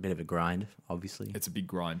found it a bit of a grind, obviously. It's a big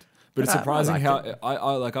grind, but it's surprising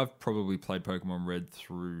I've probably played Pokemon Red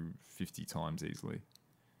through 50 times easily.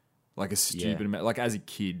 Like a stupid amount, like as a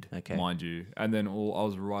kid, mind you. And then I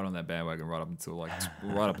was right on that bandwagon right up until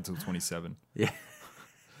 27. Yeah.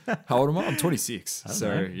 How old am I? I'm 26.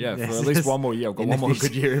 So know. yeah, for at least one more year. I've got one more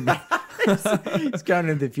good year in me. It's going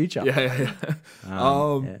into the future. Yeah.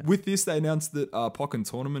 With this, they announced that Pokken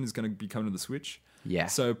Tournament is going to be coming to the Switch. Yeah.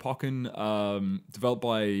 So Pokken, developed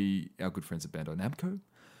by our good friends at Bandai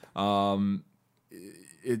Namco.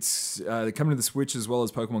 It's they're coming to the Switch as well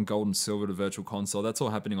as Pokemon Gold and Silver to Virtual Console. That's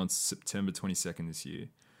all happening on September 22nd this year.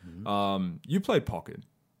 You played Pokken.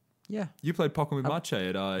 Yeah. You played Pokken with Mache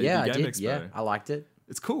at yeah, Game I did. Expo. Yeah, I liked it.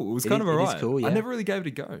 It's cool. It was kind of alright. It is cool, yeah. I never really gave it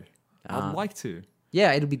a go. I'd like to.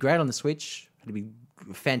 Yeah, it'll be great on the Switch. It'll be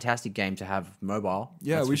a fantastic game to have mobile.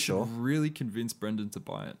 Yeah, we should really convince Brendan to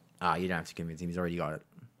buy it. You don't have to convince him. He's already got it.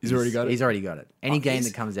 He's already got it? He's already got it. Any game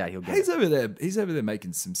that comes out, he'll get it. He's over there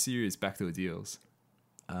making some serious backdoor deals.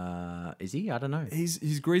 Is he? I don't know.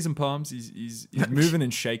 He's greasing palms. He's moving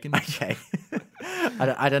and shaking. Okay.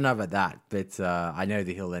 I don't know about that, but I know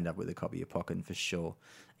that he'll end up with a copy of Pokken for sure.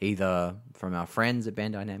 Either from our friends at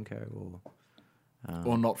Bandai Namco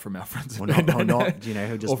or not from our friends at Bandai Namco. Or not,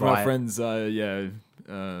 he'll just or from buy our it. friends,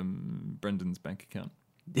 Brendan's bank account.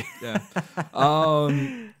 Yeah.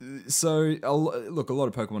 So, look, a lot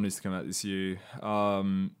of Pokemon news to come out this year.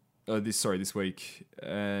 This week,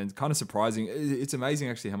 and kind of surprising. It's amazing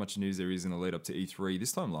actually how much news there is in the lead up to E3.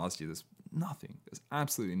 This time last year, there's nothing. There's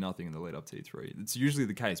absolutely nothing in the lead up to E3. It's usually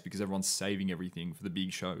the case because everyone's saving everything for the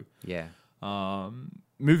big show. Yeah.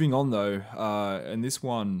 Moving on though, and this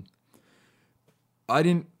one, I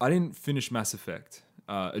didn't finish Mass Effect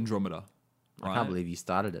Andromeda. Right? I can't believe you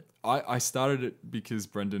started it. I started it because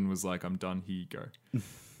Brendan was like, "I'm done. Here you go,"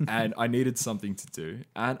 and I needed something to do,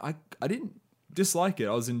 and I didn't dislike it.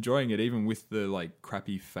 I was enjoying it, even with the like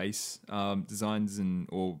crappy face designs and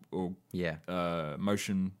or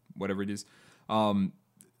motion, whatever it is.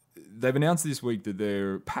 They've announced this week that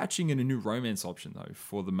they're patching in a new romance option though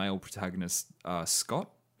for the male protagonist Scott.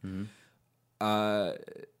 Now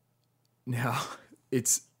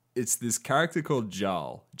it's this character called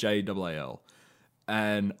Jarl, Jall,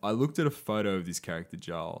 and I looked at a photo of this character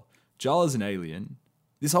Jarl. Jarl is an alien.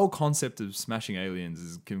 This whole concept of smashing aliens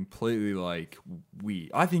is completely like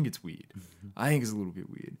weird. I think it's weird. I think it's a little bit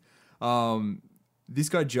weird. This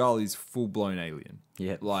guy Jarl is full blown alien.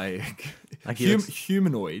 Yeah, like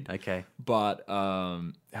humanoid. Okay, but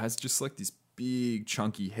has just like this big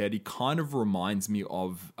chunky head. He kind of reminds me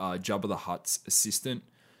of Jabba the Hutt's assistant.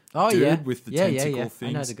 Oh dude, with the tentacle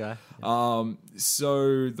things. I know the guy.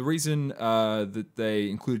 So the reason that they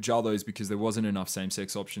included Jarl though is because there wasn't enough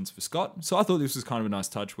same-sex options for Scott. So I thought this was kind of a nice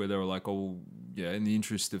touch where they were like, "Oh, yeah, in the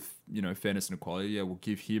interest of fairness and equality, yeah, we'll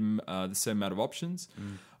give him the same amount of options."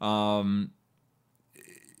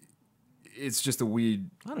 it's just a weird.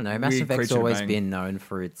 I don't know. Mass weird Effect's creature to always bang. been known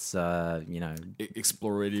for its,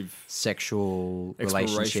 Explorative. sexual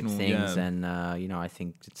relationship Explorational, things, yeah. and I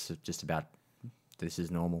think it's just about this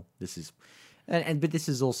is normal. This is, but this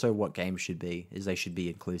is also what games should be. Is they should be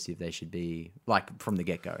inclusive. They should be like from the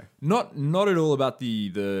get go. Not at all about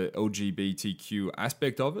the LGBTQ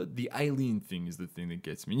aspect of it. The alien thing is the thing that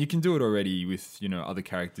gets me. And you can do it already with other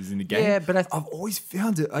characters in the game. Yeah, but I've always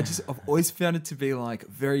found it. I've always found it to be like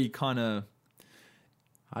very kind of.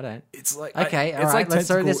 I don't. It's like Okay, all it's right, like let's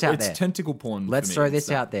throw this out It's there. tentacle porn. Let's for me. throw this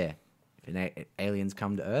So- out there. If aliens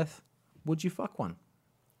come to Earth, would you fuck one?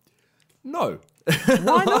 No.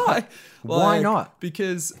 Why not? Why Like, not?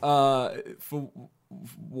 Because why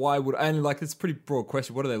would and like it's a pretty broad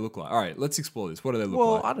question. What do they look like? All right, let's explore this. What do they look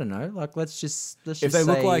Well, like? I don't know. Like, let's just If say, they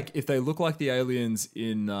look like the aliens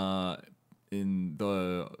in the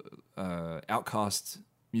Outcast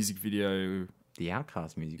music video. the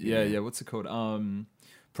Outcast music. Yeah, video. what's it called?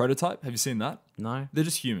 Prototype. Have you seen that? No. They're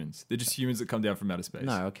just humans. They're just humans that come down from outer space.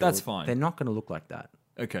 No. Okay. That's well, fine. They're not going to look like that.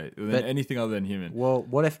 Okay, then But- anything other than human. Well,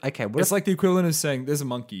 what if? Okay. What It's if? like the equivalent of saying there's a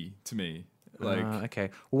monkey to me. Like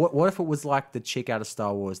Okay. What if it was like the chick out of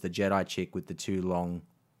Star Wars, the Jedi chick with the two long?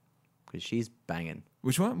 Because she's banging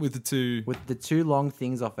which one with the two with the two long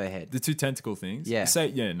things off her head. the two tentacle things? Yeah.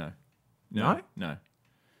 No. No? No.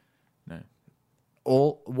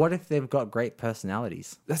 Or what if they've got great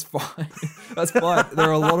personalities? That's fine. That's fine. There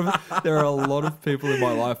are a lot of people in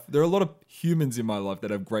my life. There are a lot of humans in my life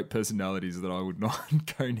that have great personalities that I would not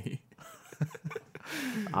go near.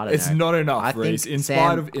 I don't It's know. not I enough, think, Reece. In Sam,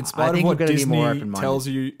 spite of I think what you've gotta be more Disney open-minded.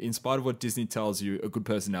 tells you, a good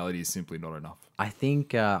personality is simply not enough. I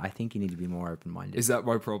think you need to be more open-minded. Is that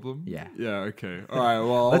my problem? Yeah. Yeah. Okay. All right.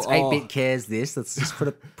 Well, Let's 8-bit cares this. Let's just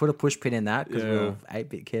put a push pin in that because Yeah. we'll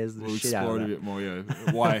 8-bit cares the We'll shit out explore of it a that. bit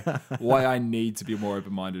more. Yeah. Why I need to be more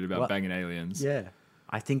open-minded about Well, banging aliens. Yeah,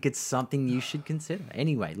 I think it's something you should consider.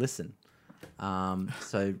 Anyway, listen.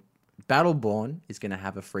 So Battleborn is going to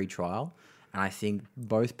have a free trial, and I think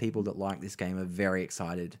both people that like this game are very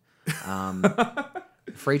excited.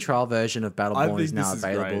 Free trial version of Battleborn think is now this is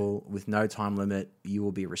great. available with no time limit. You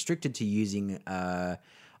will be restricted to using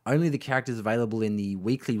only the characters available in the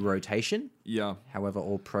weekly rotation. Yeah. However,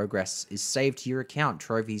 all progress is saved to your account.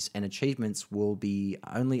 Trophies and achievements will be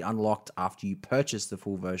only unlocked after you purchase the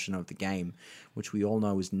full version of the game, which we all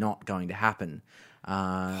know is not going to happen.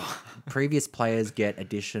 Previous players get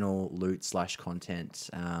additional loot/content.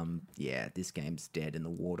 Yeah, this game's dead in the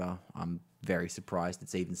water. I'm very surprised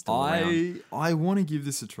it's even still around. I want to give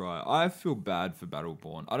this a try. I feel bad for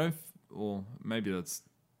Battleborn. I don't, or maybe that's,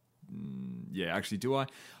 yeah, actually, do I?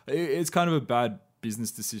 It's kind of a bad business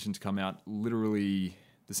decision to come out literally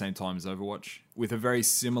the same time as Overwatch with a very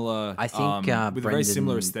similar, I think with a very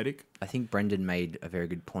similar Brendan- aesthetic. I think Brendan made a very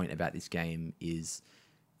good point about this game is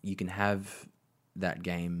you can have that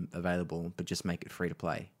game available, but just make it free to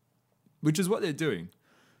play Which is what they're doing.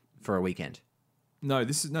 for a weekend. No,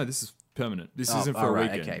 this is permanent. This Oh, isn't for a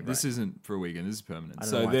right, weekend. okay, This right. isn't for a weekend. This is permanent. I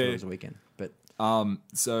don't So know why I thought they're it was a weekend, but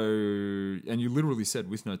and you literally said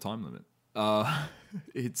with no time limit.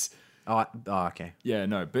 It's okay. yeah,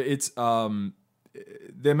 no, but it's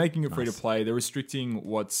they're making it free to play. They're restricting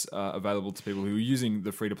what's available to people who are using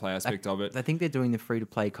the free to play aspect of it. I think they're doing the free to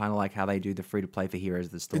play kind of like how they do the free to play for Heroes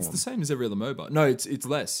of the Storm. It's the same as every other MOBA. No, it's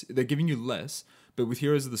less. They're giving you less, but with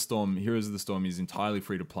Heroes of the Storm is entirely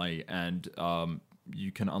free to play, and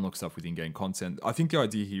you can unlock stuff with in-game content. I think the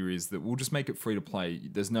idea here is that we'll just make it free to play.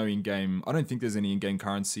 There's no in-game. I don't think there's any in-game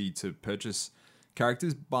currency to purchase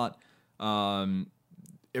characters, but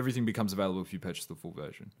everything becomes available if you purchase the full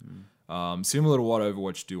version. Similar to what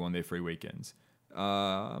Overwatch do on their free weekends.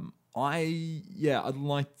 I'd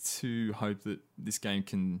like to hope that this game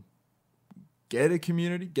can get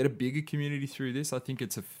a bigger community through this. I think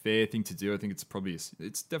it's a fair thing to do. I think it's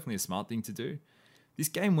definitely a smart thing to do. This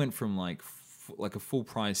game went from like a full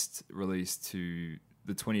priced release to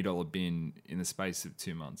the $20 bin in the space of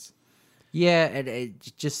 2 months. Yeah, it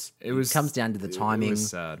comes down to the timing. It was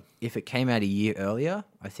sad. If it came out a year earlier,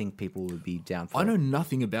 I think people would be down for I it. know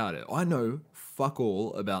nothing about it. I know fuck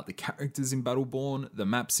all about the characters in Battleborn, the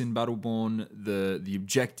maps in Battleborn, the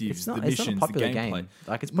objectives, It's not the missions, a popular the gameplay. game.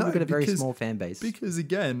 Like it's probably got a very small fan base. Because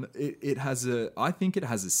again, I think it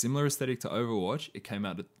has a similar aesthetic to Overwatch. It came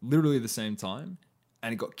out at literally the same time,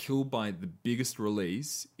 and it got killed by the biggest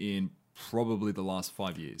release in probably the last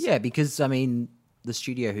 5 years. Yeah, because I mean, the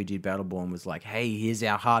studio who did Battleborn was like, "Hey, here's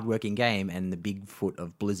our hard-working game," and the big foot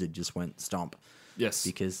of Blizzard just went stomp. Yes.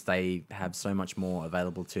 Because they have so much more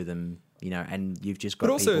available to them and you've just got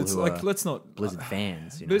But also, people it's who like, are let's not. Blizzard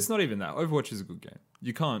fans. But it's not even that. Overwatch is a good game.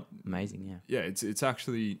 You can't. Amazing, yeah. Yeah, it's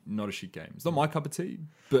actually not a shit game. It's not my cup of tea,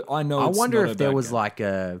 but I know. I It's wonder not if a there bad was game. like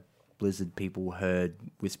a Blizzard people heard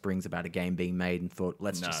whisperings about a game being made and thought,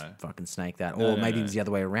 let's just No. fucking snake that. No, Or no, maybe no. it was the other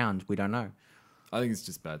way around. We don't know. I think it's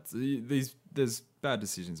just bad. There's bad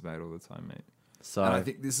decisions made all the time, mate. So And I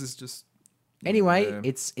think this is just. anyway, Yeah.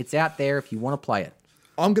 it's out there if you want to play it.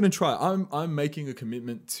 I'm gonna try. I'm making a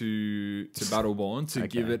commitment to Battleborn to Okay.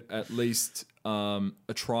 give it at least a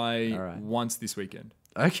try All right. once this weekend.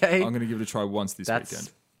 Okay. I'm gonna give it a try once this weekend.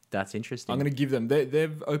 That's interesting. I'm gonna give them.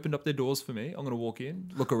 They've opened up their doors for me. I'm gonna walk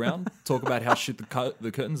in, look around, talk about how shit the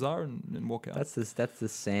curtains are, and walk out. That's the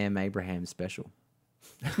Sam Abraham special.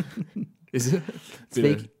 Is it?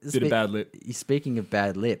 Bit of bad lip. Speaking of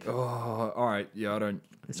bad lip, Oh, all right. Yeah, I don't.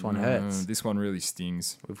 This one hurts. This one really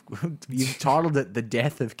stings. you've titled it "The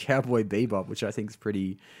Death of Cowboy Bebop," which I think is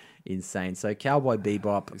pretty insane. So, Cowboy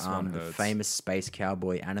Bebop, This one the hurts. famous space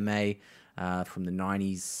cowboy anime from the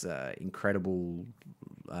 '90s, incredible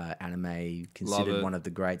anime, considered it. one of the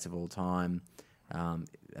greats of all time.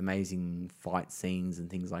 Amazing fight scenes and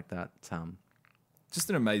things like that. Just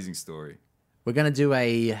an amazing story. We're going to do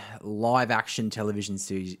a live-action television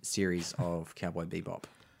series of Cowboy Bebop,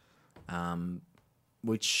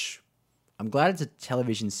 which I'm glad it's a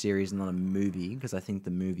television series and not a movie, because I think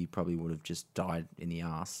the movie probably would have just died in the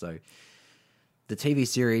ass. So the TV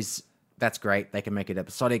series, that's great. They can make it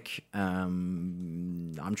episodic.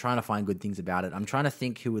 I'm trying to find good things about it. I'm trying to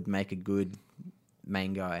think who would make a good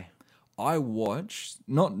main guy. I watched,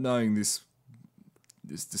 not knowing this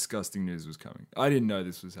disgusting news was coming. I didn't know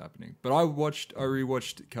this was happening, but I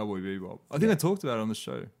rewatched Cowboy Bebop. I think I talked about it on the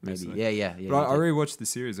show. Maybe, recently. yeah. But I you did. rewatched the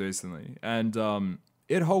series recently, and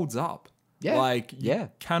it holds up. Yeah, like you yeah.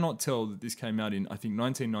 cannot tell that this came out in, I think,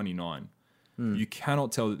 1999. You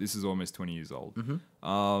cannot tell that this is almost 20 years old.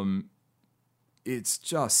 It's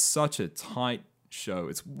just such a tight show.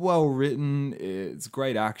 It's well written. It's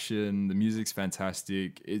great action. The music's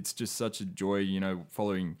fantastic. It's just such a joy,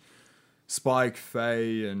 following Spike,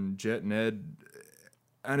 Faye, and Jet and Ed.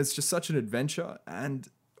 And it's just such an adventure. And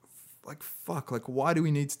why do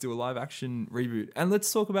we need to do a live action reboot? And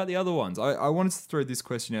let's talk about the other ones. I wanted to throw this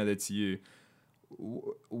question out there to you.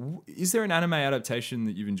 Is there an anime adaptation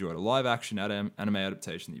that you've enjoyed? A live action anime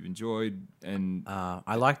adaptation that you've enjoyed? And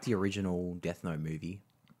I like the original Death Note movie.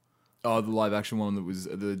 the live action one that was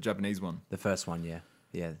the Japanese one. The first one, yeah.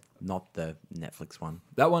 Yeah, not the Netflix one.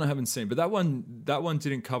 That one I haven't seen, but that one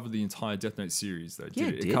didn't cover the entire Death Note series, though. Yeah,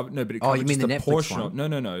 Did it it? did. Covered, no, but it Oh, covered you mean just the a Netflix portion one?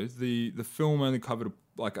 of. No. The film only covered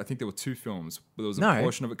I think there were 2 films, but there was a No.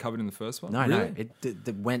 portion of it covered in the first one. No, Really?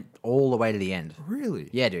 it went all the way to the end. Really?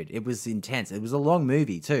 Yeah, dude, it was intense. It was a long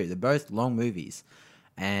movie too. They're both long movies,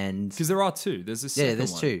 and Because there are 2. There's a second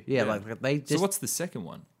there's one. 2. Yeah, like they just. So what's the second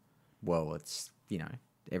one? Well, it's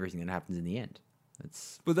everything that happens in the end.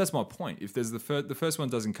 It's But that's my point. If there's the first one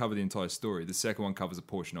doesn't cover the entire story, the second one covers a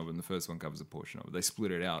portion of it, and the first one covers a portion of it. They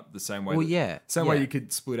split it out the same way. Well, yeah, Same way yeah. you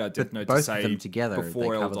could split out Death But Note both to of say them together, they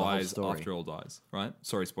before Elle cover the whole dies, story. after Elle dies, right?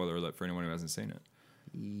 Sorry, spoiler alert for anyone who hasn't seen it.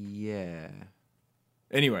 yeah,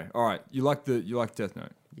 Anyway, all right. You like Death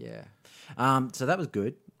Note? yeah. So that was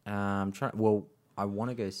good. I want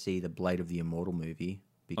to go see the Blade of the Immortal movie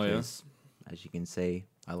because, as you can see,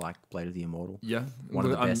 I like Blade of the Immortal. Yeah, One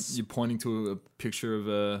of the best. You're pointing to a picture of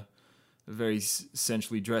a very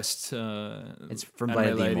sensually dressed. It's from anime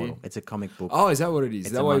Blade of the lady. Immortal. It's a comic book. Oh, is that what it is? Is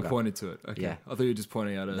It's that a why you manga. pointed to it? Okay. Yeah. I thought you were just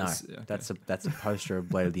pointing out. No, Okay. that's a poster of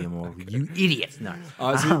Blade of the Immortal. You idiot! No.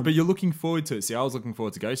 But you're looking forward to it. See, I was looking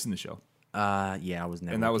forward to Ghost in the Shell, Yeah, I was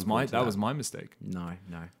never. and that was looking forward to my mistake. No.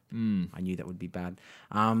 I knew that would be bad.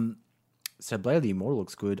 So Blade of the Immortal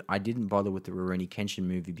looks good. I didn't bother with the Rurouni Kenshin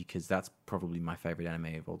movie because that's probably my favorite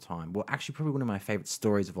anime of all time. Well, actually, probably one of my favorite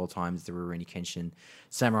stories of all time is the Rurouni Kenshin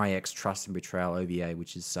Samurai X Trust and Betrayal OVA,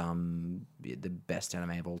 which is the best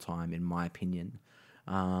anime of all time, in my opinion.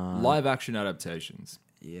 Live action adaptations.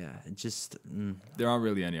 Yeah, it just... There aren't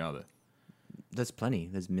really any other. there's plenty.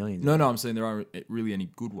 There's millions. No, I'm saying there aren't really any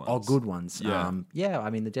good ones. Oh, good ones. Yeah. I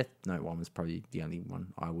mean, the Death Note one was probably the only one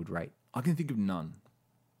I would rate I can think of none.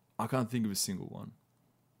 I can't think of a single one.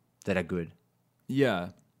 that are good. Yeah,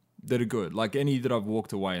 that are good. Like any that I've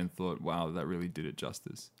walked away and thought, wow, that really did it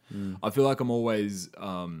justice. I feel like I'm always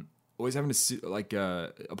having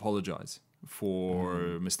to apologize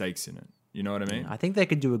for mistakes in it. You know what I mean? I think they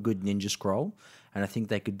could do a good Ninja Scroll, and I think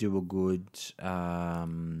they could do a good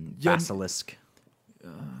Basilisk.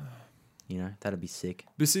 That'd be sick.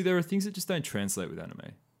 But see, there are things that just don't translate with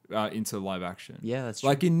anime into live action. Yeah, that's true.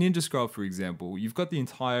 Like in Ninja Scroll, for example, you've got the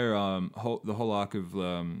entire the whole arc of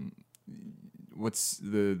what's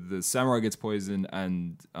the samurai gets poisoned,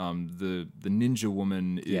 and the ninja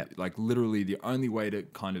woman, like literally the only way to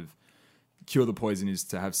kind of cure the poison is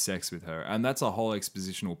to have sex with her, and that's a whole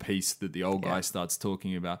expositional piece that the old guy starts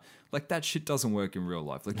talking about. Like, that shit doesn't work in real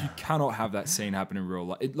life. Like, you cannot have that scene happen in real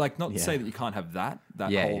life. Like, not to say that you can't have that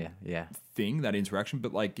whole thing, that interaction,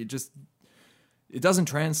 but like it doesn't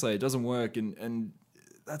translate, it doesn't work, and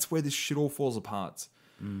that's where this shit all falls apart.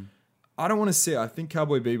 I don't want to say, I think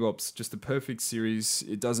Cowboy Bebop's just a perfect series.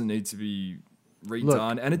 It doesn't need to be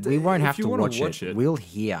redone. Look, we won't have to watch it. We'll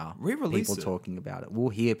hear re-release people talking about it. We'll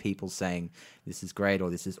hear people saying this is great or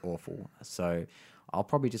this is awful. So I'll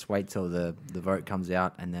probably just wait till the vote comes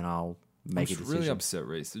out, and then I'll make a decision. I'm really upset,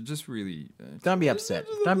 Reece. Just really... Don't be upset.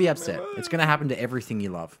 Don't be upset. It's going to happen to everything you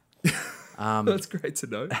love. That's great to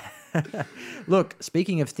know. Look,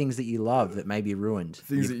 speaking of things that you love that may be ruined.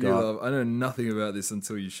 Things that you love. I know nothing about this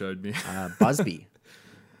until you showed me. Busby.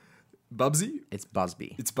 Bubsy? It's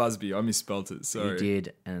Busby. It's Busby. I misspelt it. Sorry. You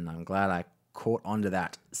did, and I'm glad I caught onto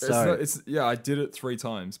that. So I did it 3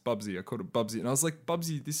 times. Bubsy. I called it Bubsy, and I was like,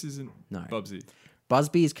 Bubsy, this isn't Bubsy.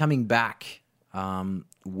 Busby is coming back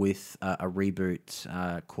with a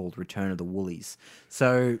reboot called Return of the Woolies.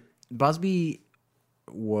 So Busby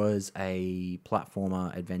was a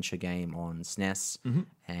platformer adventure game on SNES,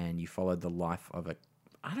 and you followed the life of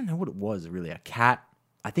I don't know what it was really, a cat.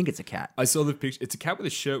 I think it's a cat. I saw the picture. It's a cat with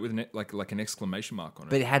a shirt with like an exclamation mark on it.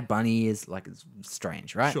 But it had bunny ears, like it's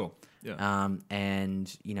strange, right? Sure. Yeah.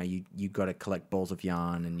 And you got to collect balls of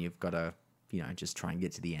yarn, and you've got to just try and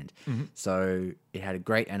get to the end. So it had a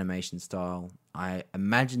great animation style. I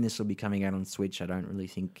imagine this will be coming out on Switch. I don't really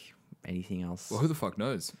think anything else. Well, who the fuck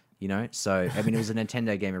knows? So I mean, it was a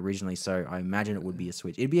Nintendo game originally, so I imagine it would be a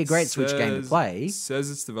Switch. It'd be a great Switch game to play.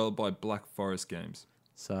 Says it's developed by Black Forest Games.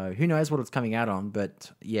 So who knows what it's coming out on,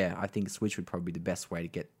 but yeah, I think Switch would probably be the best way to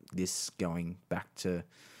get this going back to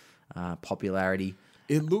popularity.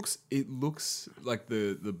 It looks like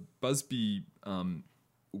the Busby,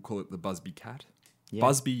 we'll call it the Busby cat. Yeah.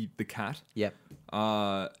 Busby the cat. Yep.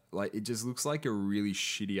 Like, it just looks like a really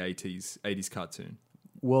shitty 80s cartoon.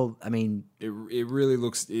 Well, I mean, it really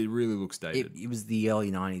looks dated. It was the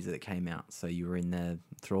early 90s that it came out, so you were in the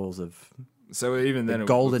thralls of even then the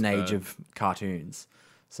golden age of cartoons.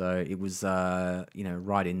 So it was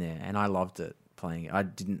right in there, and I loved it playing it. I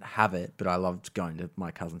didn't have it, but I loved going to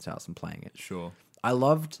my cousin's house and playing it. Sure. I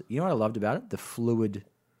loved, what I loved about it? The fluid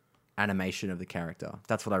animation of the character.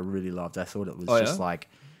 That's what I really loved. I thought it was like,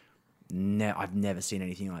 I've never seen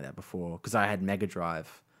anything like that before, because I had Mega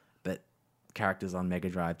Drive, but characters on Mega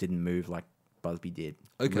Drive didn't move like Busby did.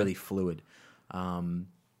 Okay. Really fluid.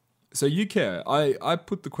 So you care. I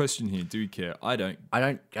put the question here, do you care? I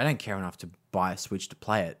don't care enough to buy a Switch to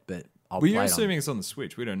play it, but I'll play it. You're assuming it's on the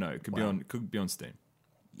Switch. We don't know. It could be on Steam.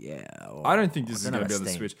 Yeah. Well, I don't think this is going to be on the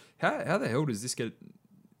Switch. How the hell does this get...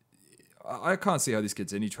 I can't see how this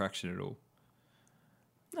gets any traction at all.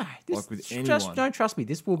 No, with anyone. Don't trust me.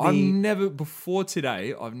 This will be... Before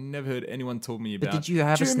today, I've never heard anyone tell me about... But did you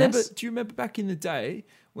have a SNES? Do you remember back in the day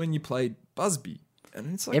when you played Busby?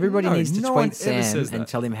 And it's like, everybody needs to tweet Sam and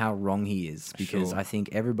tell him how wrong he is, because I think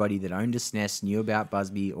everybody that owned a SNES knew about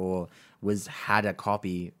Busby or had a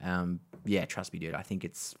copy. Yeah, trust me, dude. I think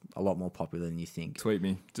it's a lot more popular than you think. Tweet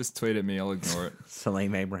me. Just tweet at me. I'll ignore it.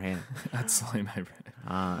 Saleem Abraham. That's Saleem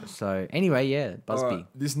Abraham. So anyway, yeah, Busby. Right,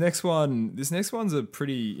 this next one's a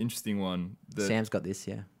pretty interesting one. Sam's got this,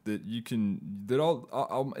 yeah.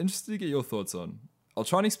 I'm interested to get your thoughts on. I'll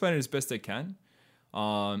try and explain it as best I can.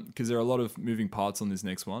 Because there are a lot of moving parts on this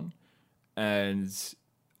next one, and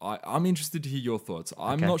I'm interested to hear your thoughts.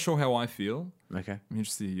 I'm not sure how I feel. Okay. I'm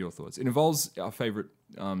interested to hear your thoughts. It involves our favorite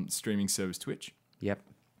streaming service, Twitch. Yep.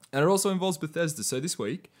 And it also involves Bethesda. So this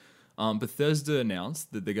week, Bethesda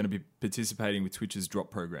announced that they're going to be participating with Twitch's drop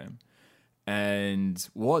program. And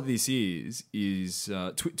what this is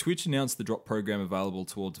Twitch announced the drop program available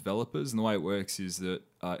to all developers. And the way it works is that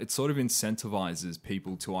it sort of incentivizes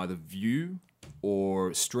people to either view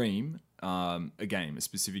or stream a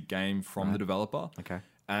specific game from the developer. Okay.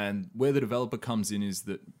 And where the developer comes in is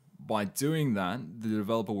that by doing that, the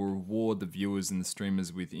developer will reward the viewers and the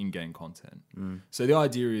streamers with in-game content. So the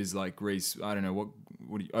idea is like, Reece, I don't know, what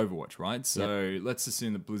Overwatch, right? So let's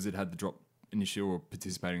assume that Blizzard had the drop initiative or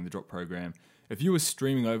participating in the drop program. If you were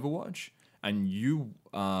streaming Overwatch and you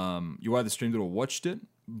either streamed it or watched it,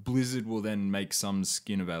 Blizzard will then make some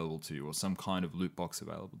skin available to you or some kind of loot box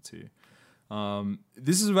available to you.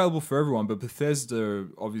 This is available for everyone, but Bethesda,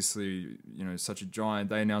 obviously, such a giant,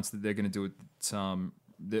 they announced that they're going to do it,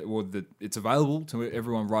 that it's available to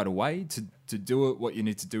everyone right away. To do it, what you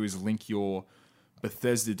need to do is link your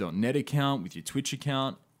Bethesda.net account with your Twitch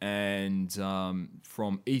account, and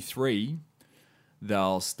from E3,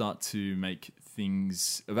 they'll start to make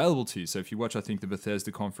things available to you. So if you watch, I think, the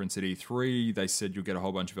Bethesda conference at E3, they said you'll get a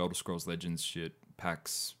whole bunch of Elder Scrolls Legends shit,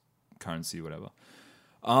 packs, currency, whatever.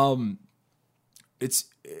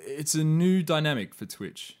 It's a new dynamic for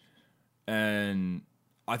Twitch, and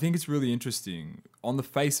I think it's really interesting. On the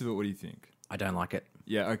face of it, what do you think? I don't like it.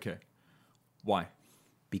 Yeah, okay. Why?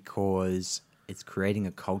 Because it's creating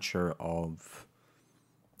a culture of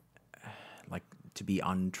to be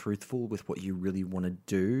untruthful with what you really want to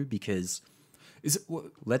do. Because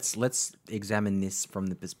let's examine this from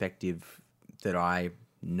the perspective that I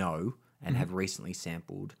know and have recently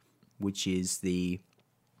sampled, which is the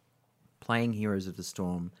playing Heroes of the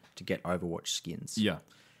Storm to get Overwatch skins. Yeah.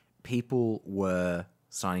 People were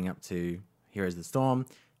signing up to Heroes of the Storm,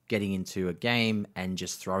 getting into a game, and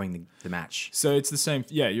just throwing the match. So it's the same.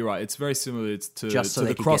 Yeah, you're right. It's very similar to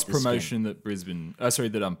the cross promotion that Brisbane.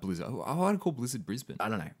 Blizzard. I want to call Blizzard Brisbane. I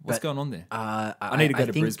don't know. What's going on there. I need to go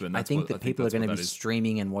to think, Brisbane. I think that people are going to be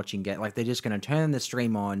streaming and watching. They're just going to turn the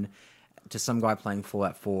stream on to some guy playing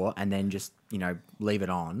Fallout 4 and then just leave it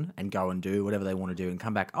on and go and do whatever they want to do and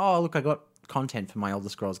come back. Oh, look, I got content for my Elder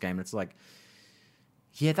Scrolls game. And it's like,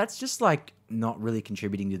 yeah, that's just not really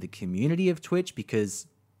contributing to the community of Twitch, because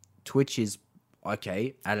Twitch is,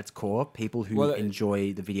 okay, at its core, people who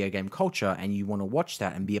enjoy the video game culture, and you want to watch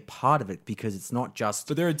that and be a part of it, because it's not just...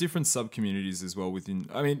 But there are different sub-communities as well within...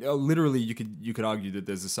 I mean, literally, you could argue that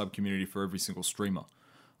there's a sub-community for every single streamer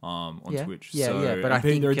on Twitch. But I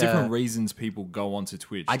think there are different reasons people go onto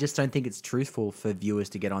Twitch. I just don't think it's truthful for viewers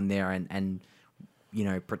to get on there and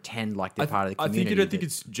pretend like they're part of the community. I think you don't think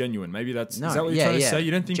it's genuine. Maybe that's... is that what you're trying to say? You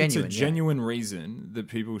don't think genuine, it's a genuine reason that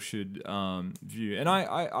people should view? And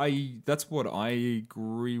I that's what I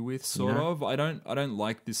agree with, sort of. I don't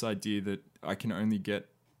like this idea that I can only get...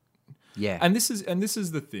 Yeah. And this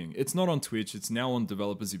is the thing. It's not on Twitch. It's now on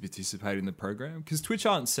developers who participate in the program. Because Twitch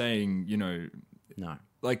aren't saying, No.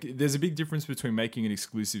 There's a big difference between making an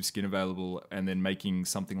exclusive skin available and then making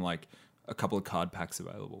something like a couple of card packs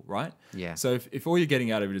available, right? Yeah. So if all you're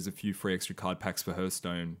getting out of it is a few free extra card packs for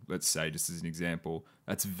Hearthstone, let's say, just as an example,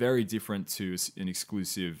 that's very different to an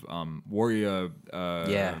exclusive Warrior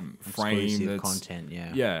frame. Exclusive content,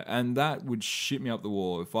 yeah. Yeah, and that would shit me up the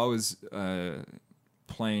wall. If I was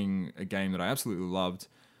playing a game that I absolutely loved,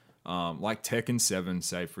 like Tekken 7,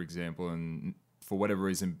 say, for example, and for whatever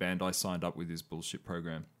reason, Bandai signed up with this bullshit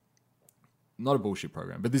program. Not a bullshit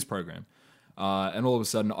program, but this program. And all of a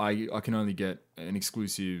sudden, I can only get an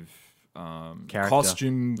exclusive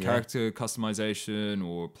costume, character customization,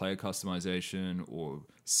 or player customization, or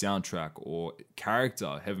soundtrack, or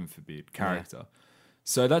character, heaven forbid, character. Yeah.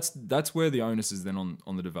 So that's where the onus is then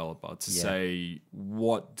on the developer to say,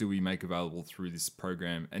 what do we make available through this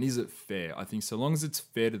program, and is it fair? I think so long as it's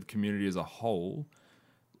fair to the community as a whole,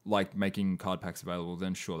 like making card packs available,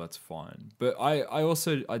 then sure, that's fine. But I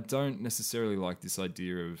don't necessarily like this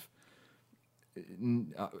idea of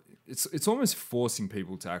it's almost forcing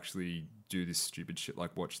people to actually do this stupid shit,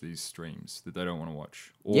 like watch these streams that they don't want to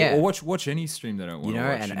watch, or watch any stream they don't want to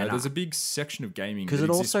watch. And there's a big section of gaming that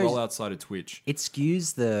exists well outside of Twitch. It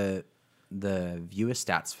skews the viewer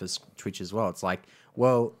stats for Twitch as well. It's like,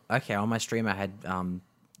 well, okay, on my stream I had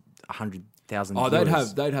 100,000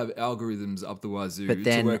 viewers. They'd have algorithms up the wazoo, but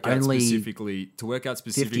then to work out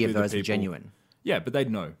specifically 50 of those are genuine. Yeah, but they'd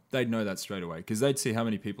know that straight away, because they'd see how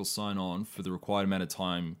many people sign on for the required amount of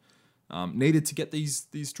time needed to get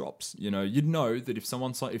these drops. You'd know that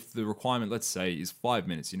if the requirement, let's say, is 5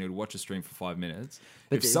 minutes, you need to watch a stream for 5 minutes.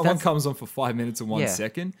 But if someone comes on for 5 minutes and 1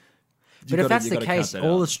 second, but if that's the case,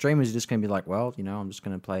 all the streamers are just going to be like, well, I'm just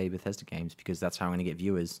going to play Bethesda games because that's how I'm going to get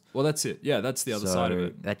viewers. Well, that's it. Yeah, that's the other side of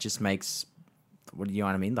it. That just makes, you know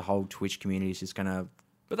what I mean? The whole Twitch community is just going to...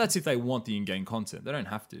 But that's if they want the in-game content. They don't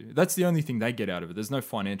have to. That's the only thing they get out of it. There's no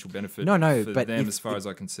financial benefit for them as far as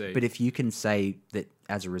I can see. But if you can say that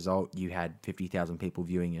as a result you had 50,000 people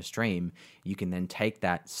viewing your stream, you can then take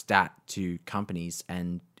that stat to companies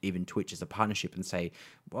and even Twitch as a partnership and say,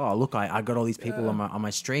 "Oh, look, I got all these people on my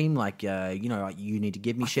stream. Like, you need to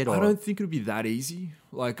give me shit." I don't think it'll be that easy.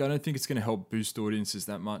 Like, I don't think it's going to help boost audiences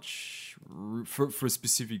that much for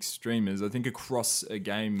specific streamers. I think across a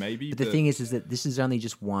game, maybe. But the thing is that this is only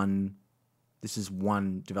just one. This is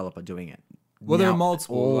one developer doing it. Well, there are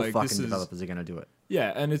multiple. All fucking developers are going to do it.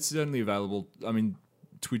 Yeah, and it's certainly available. I mean,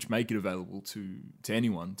 Twitch make it available to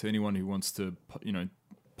anyone who wants to,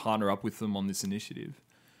 partner up with them on this initiative.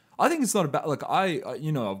 I think it's not about, like, I've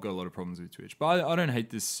got a lot of problems with Twitch, but I don't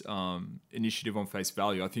hate this initiative on face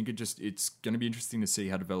value. I think it's going to be interesting to see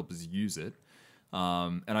how developers use it.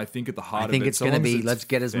 And I think at the heart I think of it, it's going to be, it's let's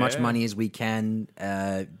get as much fair. money as we can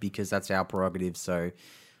because that's our prerogative. So,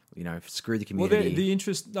 screw the Well, community.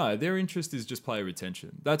 their interest is just player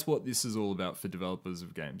retention. That's what this is all about for developers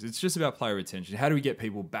of games. It's just about player retention. How do we get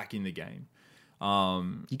people back in the game?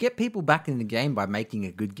 You get people back in the game by making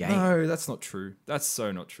a good game. No, that's not true. That's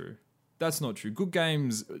so not true. That's not true. Good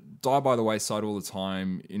games die by the wayside all the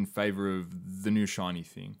time in favor of the new shiny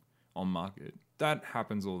thing on market. That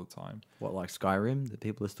happens all the time. What, like Skyrim that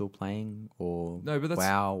people are still playing? Or No, but that's-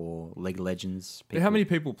 WoW or League of Legends? But how many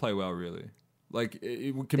people play WoW really? Like,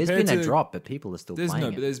 There's compared been to, a drop, but people are still playing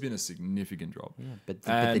it. But there's been a significant drop. Yeah, but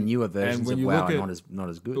the newer versions of WoW are not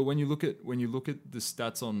as good. But when you look at the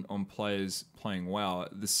stats on players playing WoW,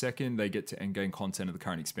 the second they get to endgame content of the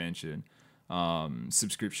current expansion,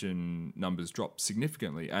 subscription numbers drop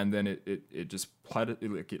significantly, and then it just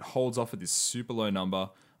it holds off at this super low number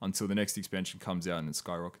until the next expansion comes out and it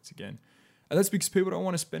skyrockets again. And that's because people don't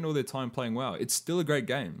want to spend all their time playing WoW. It's still a great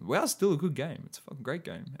game. WoW's still a good game. It's a fucking great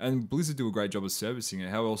game. And Blizzard do a great job of servicing it.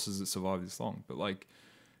 How else does it survive this long? But like,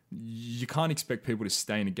 you can't expect people to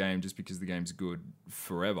stay in a game just because the game's good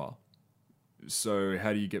forever. So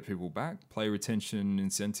how do you get people back? Player retention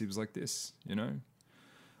incentives like this,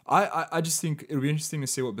 I just think it'll be interesting to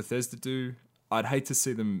see what Bethesda do. I'd hate to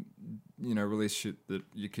see them, release shit that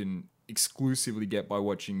you can exclusively get by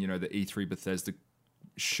watching, the E3 Bethesda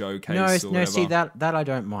showcase or whatever. See that I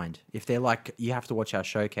don't mind. If they're like, you have to watch our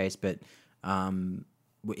showcase, but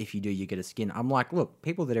if you do, you get a skin. I'm like, look,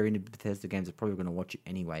 people that are into Bethesda games are probably going to watch it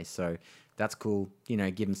anyway, so that's cool.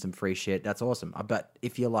 Give them some free shit. That's awesome. But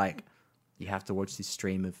if you're like, you have to watch this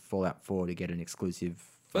stream of Fallout 4 to get an exclusive.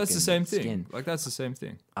 But that's the same thing. Skin. Like, that's the same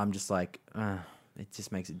thing. I'm just like, it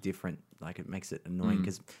just makes it different. Like, it makes it annoying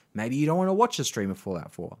because maybe you don't want to watch a stream of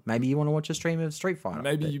Fallout 4. Maybe you want to watch a stream of Street Fighter.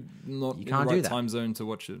 Maybe you're not you in can't the do right that. time zone to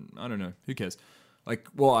watch it. I don't know. Who cares? Like,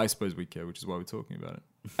 well, I suppose we care, which is why we're talking about it.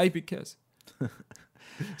 8-bit cares.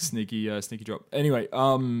 Sneaky drop. Anyway,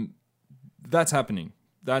 that's happening.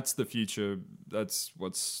 That's the future. That's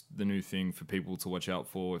what's the new thing for people to watch out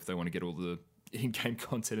for if they want to get all the in-game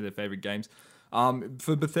content of their favorite games.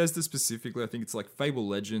 For Bethesda specifically, I think it's like Fable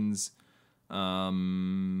Legends.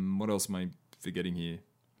 What else am I forgetting here?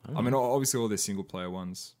 I mean, obviously all their single player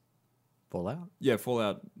ones. Fallout? Yeah,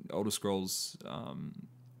 Fallout, Elder Scrolls.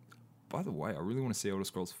 By the way, I really want to see Elder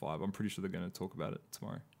Scrolls 5. I'm pretty sure they're going to talk about it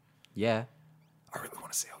tomorrow. Yeah. I really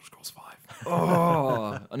want to see Elder Scrolls 5.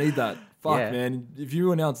 Oh, I need that. Fuck, Yeah. man. If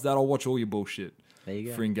you announce that, I'll watch all your bullshit. There you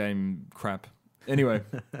go. For in-game crap. Anyway.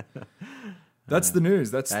 That's the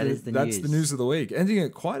news. That's the news of the week. Ending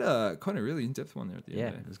it quite a really in-depth one there at the end. Yeah,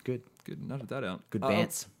 there. it was good. Good. Nutted that out. Good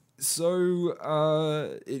bants.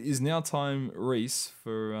 So it is now time, Reece,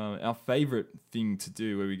 for our favourite thing to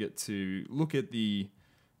do, where we get to look at the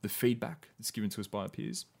feedback that's given to us by our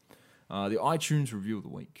peers. The iTunes review of the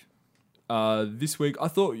week. This week, I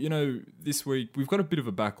thought, this week we've got a bit of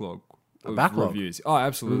a backlog of reviews. Oh,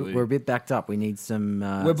 absolutely. We're a bit backed up. We need some.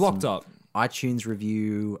 We're blocked up. iTunes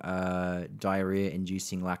review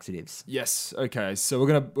diarrhea-inducing laxatives. Yes. Okay. So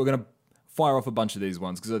we're gonna fire off a bunch of these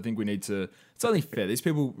ones because I think we need to. It's only fair. These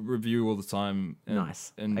people review all the time. And,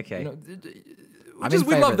 Nice. And, Okay.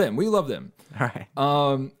 We love them. We love them. All right.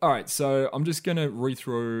 All right. So I'm just gonna read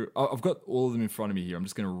through. I've got all of them in front of me here. I'm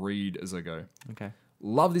just gonna read as I go. Okay.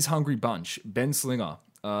 Love this hungry bunch. Ben Slinger.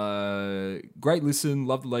 Great listen.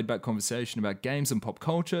 Love the laid back conversation about games and pop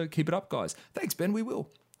culture. Keep it up, guys. Thanks, Ben. We will.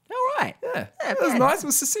 All right. Yeah, that was nice. It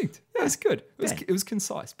was succinct. Yeah, it was good. It was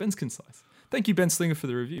concise. Ben's concise. Thank you, Ben Slinger, for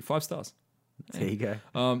the review. 5 stars. There you go.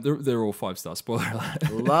 They're all 5 stars. Spoiler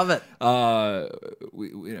alert. Love it. We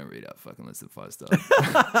don't read out fucking less than 5 stars.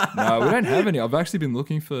 No, we don't have any. I've actually been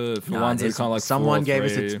looking for ones that are kind of like someone 4 gave or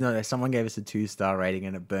us 3. someone gave us a 2-star rating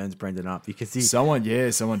and it burns Brendan up because he. Someone did. Yeah,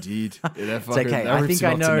 It's okay.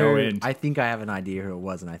 I think I have an idea who it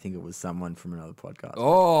was, and I think it was someone from another podcast.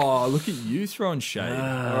 Oh, look at you throwing shade.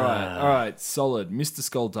 All right. Solid. Mr.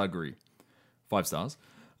 Skullduggery. 5 stars.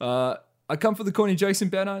 I come for the corny jokes and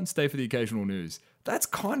banter and stay for the occasional news. That's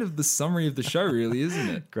kind of the summary of the show, really, isn't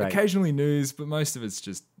it? Great. Occasionally news, but most of it's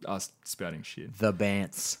just us spouting shit. The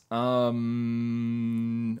bants.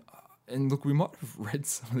 And look, we might have read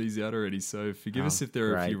some of these out already, so forgive us if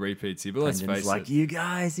there are a few repeats here, but let's face like, it. you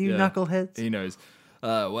guys, you knuckleheads. He knows.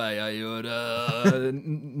 Why are you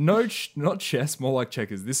not chess, more like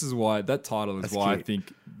checkers. This is why that title is That's why cute. I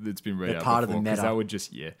think it's been read out part before, of the 'cause meta. that would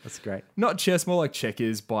just That's great. Not chess, more like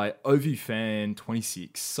checkers by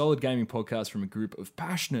OVFan26. Solid gaming podcast from a group of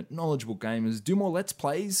passionate, knowledgeable gamers. Do more let's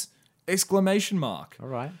plays Exclamation mark. All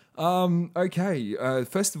right. Okay.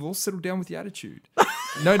 First of all, settle down with the attitude.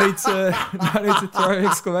 No need to throw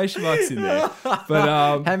exclamation marks in there.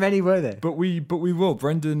 But how many were there? But we will.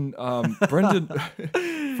 Brendan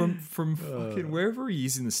from fucking wherever he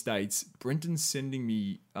is in the States, Brendan's sending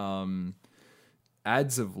me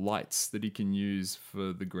ads of lights that he can use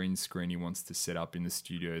for the green screen he wants to set up in the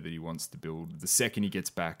studio that he wants to build the second he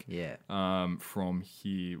gets back. Yeah. From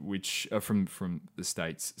here, which from the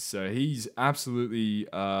States. So he's absolutely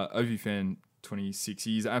OVFan 26.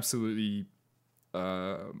 He's absolutely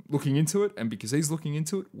looking into it, and because he's looking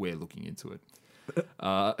into it, we're looking into it.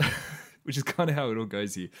 Which is kind of how it all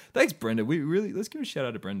goes here. Thanks, Brendan. Let's give a shout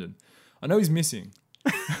out to Brendan. I know he's missing.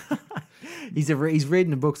 He's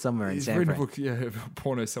reading a book somewhere in San Francisco. He's reading a book,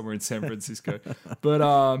 porno somewhere in San Francisco.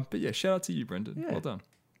 but yeah, shout out to you, Brendan. Yeah. Well done.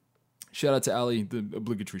 Shout out to Ali, the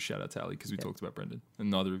obligatory shout out to Ali, because we talked about Brendan,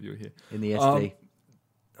 and neither of you are here. In the SD.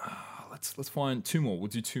 Let's find two more. We'll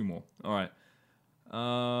do two more. All right.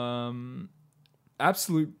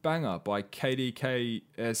 Absolute Banger by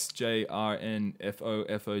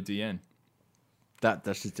kdksjrnfofodn.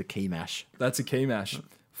 That's just a key mash. That's a key mash.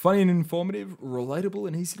 Funny and informative, relatable,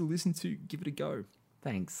 and easy to listen to. Give it a go.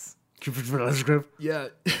 Thanks. Yeah.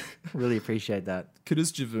 Really appreciate that.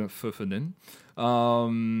 kdksjrnfofodn.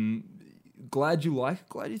 Glad you like it.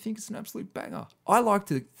 Glad you think it's an absolute banger. I like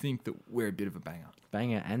to think that we're a bit of a banger.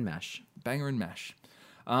 Banger and mash. Banger and mash.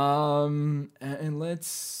 And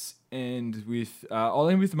let's end with... I'll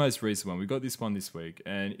end with the most recent one. We got this one this week,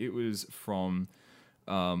 and it was from...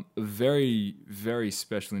 a very, very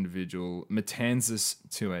special individual,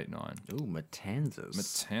 Matanzas289. Ooh, Matanzas.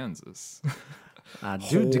 Matanzas. I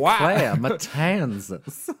do declare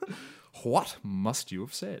Matanzas. What must you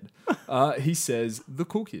have said? He says, The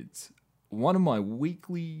Cool Kids, one of my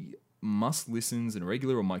weekly must-listens and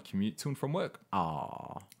regular on my commute to and from work.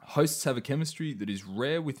 Aww. Hosts have a chemistry that is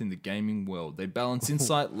rare within the gaming world. They balance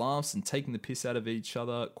insight, laughs, and taking the piss out of each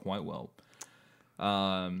other quite well.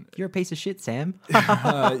 You're a piece of shit, Sam.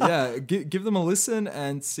 Yeah, give them a listen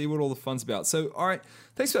and see what all the fun's about. So, all right,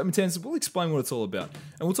 thanks for that, Matanzas. We'll explain what it's all about,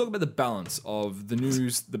 and we'll talk about the balance of the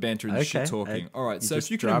news, the banter, and the shit talking. All right, so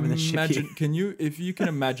if you can imagine, if you can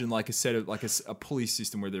imagine like a set of like a pulley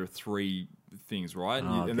system where there are three things, right,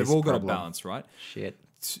 and they've all got a balance, right? Shit.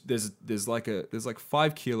 There's like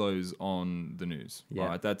 5 kilos on the news,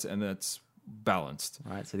 right? That's balanced.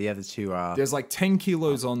 Right, so the other two are... There's like 10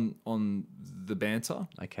 kilos on the banter.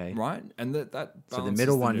 Okay. Right? And that so the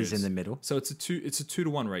middle one is in the middle. So it's a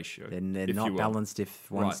 2-to-1 ratio. Then they're not balanced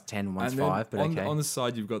if one's 10, one's 5, but okay. On the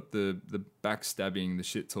side, you've got the backstabbing, the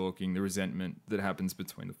shit talking, the resentment that happens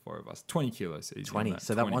between the four of us. 20 kilos easy. 20.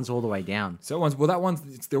 So that one's all the way down. So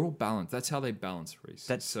they're all balanced. That's how they balance, Reece.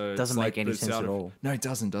 That so doesn't make any sense at all. No, it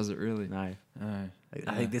doesn't, does it really? No.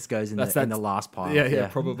 I think this goes in the last pile. Yeah,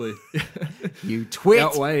 probably. You twit.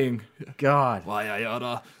 Outweighing. God.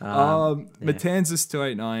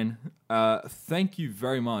 Matanzas289. Thank you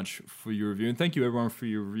very much for your review, and thank you everyone for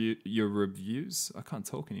your reviews. I can't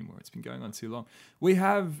talk anymore. It's been going on too long. We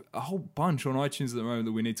have a whole bunch on iTunes at the moment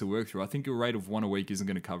that we need to work through. I think a rate of 1 a week isn't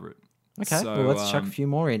going to cover it. Okay, so, well, let's chuck a few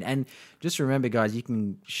more in. And just remember, guys, you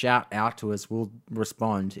can shout out to us. We'll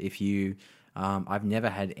respond if you... I've never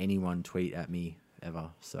had anyone tweet at me ever.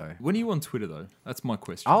 So when are you on Twitter though? That's my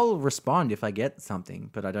question. I'll respond if I get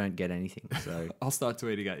something, but I don't get anything. So I'll start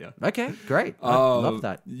tweeting at you. Okay, great. I love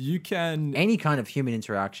that. You can any kind of human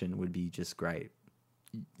interaction would be just great.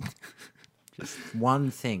 Just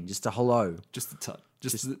one thing, just a hello, just a touch,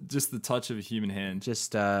 just the touch of a human hand,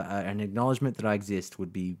 just an acknowledgement that I exist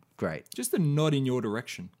would be great. Just a nod in your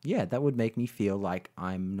direction. Yeah, that would make me feel like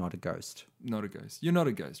I'm not a ghost. Not a ghost. You're not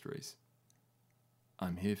a ghost, Reece.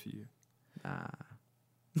 I'm here for you.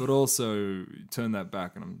 But also turn that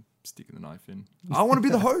back, and I'm sticking the knife in. I want to be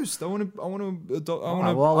the host. I want to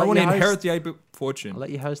inherit the 8-bit fortune. I'll let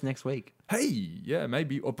you host next week. Hey, yeah,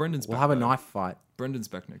 maybe. Or Brendan's back. We'll have a knife fight. Brendan's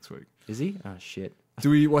back next week. Is he? Oh shit.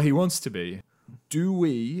 Well, he wants to be. Do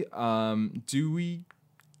we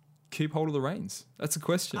keep hold of the reins? That's a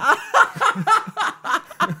question.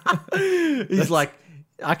 He's like,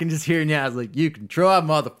 I can just hear now. It's like, you can try,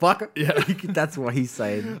 motherfucker. Yeah, that's what he's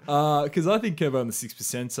saying. Because I think Kirbo and the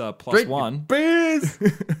 6% plus one. Beers.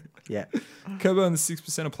 Yeah, Kirbo and the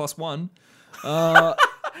 6% plus one.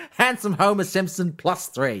 Handsome Homer Simpson plus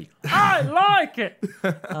 3. I like it.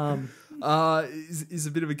 Is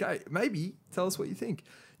a bit of a gay. Maybe tell us what you think.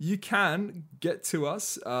 You can get to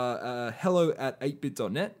us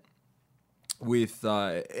hello@8bit.net with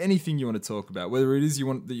anything you want to talk about. Whether it is you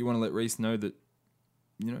want to let Reece know that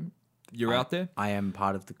you're out there. I am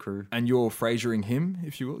part of the crew. And you're Frasering him,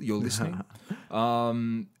 if you will. You're listening.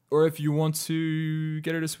 Or if you want to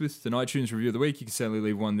get at us with an iTunes review of the week, you can certainly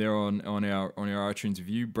leave one there on our iTunes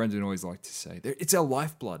review. Brendan always likes to say, it's our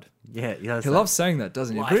lifeblood. Yeah, he loves saying that,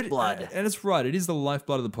 doesn't he? Lifeblood. And it's right. It is the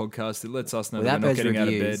lifeblood of the podcast. It lets us know Without that we're not those getting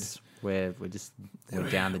reviews, out of bed. We're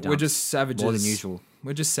down the dumps. We're just savages. More than usual.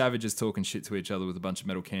 We're just savages talking shit to each other with a bunch of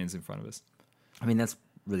metal cans in front of us. I mean, that's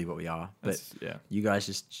really what we are. But you guys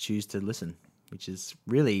just choose to listen, which is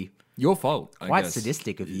really your fault. Quite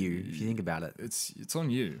sadistic of you, if you think about it. It's on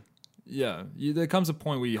you. Yeah, there comes a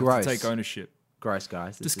point where you have to take ownership. Gross,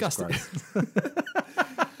 guys. Disgusting.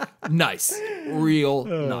 Nice. Real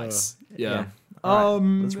nice. Yeah. Right,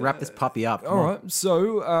 let's wrap this puppy up. All right.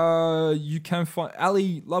 So you can find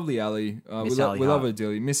Ali, lovely Ali. We love her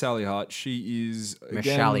dearly. Miss Ali Hart. She is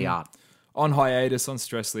again on hiatus, on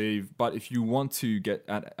stress leave. But if you want to get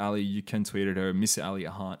at Ali, you can tweet at her, Miss Ali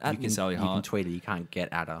Hart, at Miss Ali Hart. You can tweet her. You can't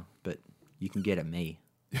get at her, but you can get at me.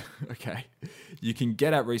 Okay. You can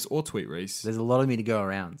get at Reece or tweet Reece. There's a lot of me to go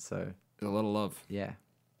around, so. There's a lot of love. Yeah.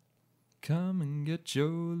 Come and get your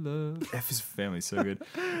love. F is for family, so good.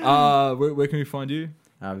 Where can we find you?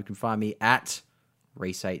 We can find me at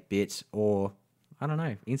Reece8bit, or, I don't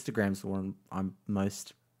know, Instagram's the one I'm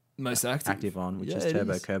most active on, which is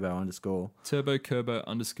Turbo _. Turbo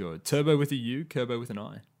 _. Turbo with a U, Kirbo with an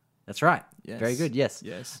I. That's right. Yes. Very good, yes.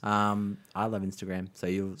 Yes. I love Instagram, so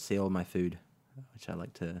you'll see all my food, which I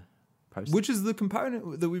like to post. Which is the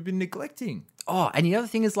component that we've been neglecting. Oh, and the other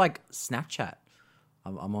thing is like Snapchat.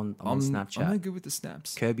 I'm on Snapchat. I'm not good with the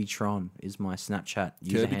snaps. KirbyTron is my Snapchat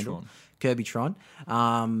user handle. KirbyTron.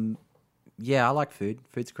 Yeah, I like food.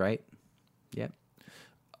 Food's great. Yep.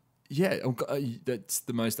 Yeah, that's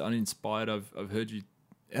the most uninspired I've heard you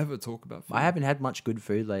ever talk about food. I haven't had much good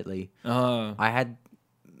food lately. I had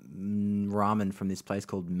ramen from this place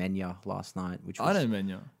called Menya last night, which was, I know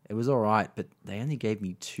Menya. It was all right, but they only gave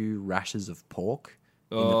me 2 rashers of pork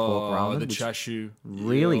in the pork ramen. The chashu.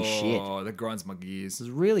 Really shit. Oh, that grinds my gears. It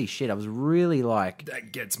was really shit. I was really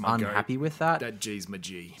that gets my unhappy with that. That G's my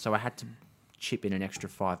G. So I had to chip in an extra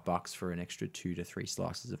 $5 for an extra 2 to 3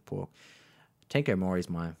 slices of pork. Tenko Mori is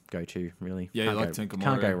my go-to, really. Yeah, you like Tenko Mori.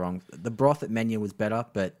 Can't go wrong. The broth at Menya was better,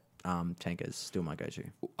 but Tenko is still my go-to.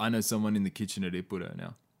 I know someone in the kitchen at Ippudo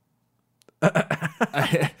now.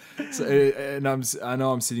 I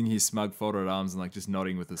know I'm sitting here smug, folded arms, and like just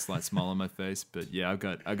nodding with a slight smile on my face. But yeah, I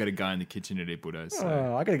got a guy in the kitchen at Ippudo. So.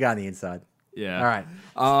 Oh, I got a guy on the inside. Yeah. All right.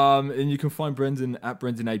 And you can find Brendan at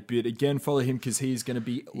Brendan8bit. Again, follow him because he's going to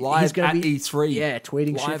be live at E3. Yeah,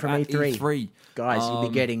 tweeting live shit from at E3. Guys, you'll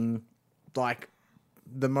be getting like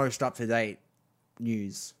the most up-to-date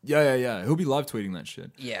news. Yeah. He'll be live tweeting that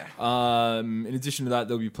shit. Yeah. In addition to that,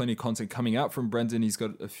 there'll be plenty of content coming out from Brendan. He's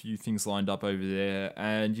got a few things lined up over there.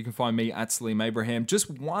 And you can find me at Saleem Abraham. Just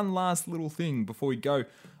one last little thing before we go.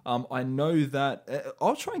 I know that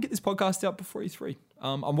I'll try and get this podcast out before E3.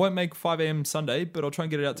 I won't make 5 a.m. Sunday, but I'll try and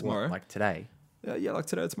get it out tomorrow. What, like today? Yeah, like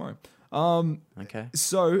today or tomorrow. Okay.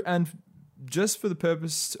 So, and just for the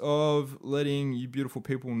purpose of letting you beautiful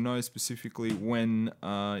people know specifically when,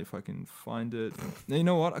 if I can find it. Now, you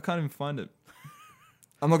know what? I can't even find it.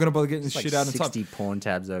 I'm not going to bother getting this shit out in time. 60 porn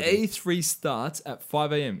tabs over. A3 starts at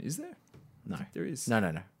 5 a.m. Is there? No. There is.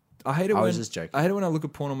 No. I hate it I was just joking. I hate it when I look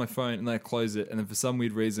at porn on my phone and then I close it, and then for some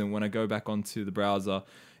weird reason, when I go back onto the browser,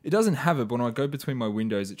 it doesn't have it, but when I go between my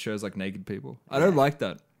windows, it shows like naked people. I don't like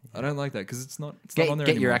that. I don't like that because it's not on there anymore.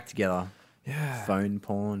 Get your act together. Yeah. Phone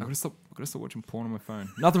porn. I gotta stop watching porn on my phone.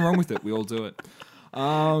 Nothing wrong with it. We all do it.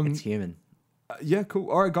 It's human. Yeah, cool.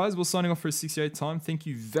 All right, guys, we're signing off for a 68th time. Thank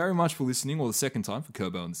you very much for listening, or the second time for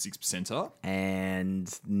Kirbo and the 6 Percenter. And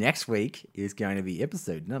next week is going to be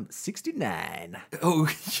episode number 69. Oh,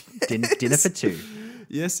 yes. Dinner for 2.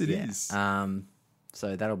 Yes, it is.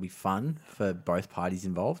 So that'll be fun for both parties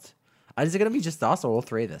involved. Is it going to be just us or all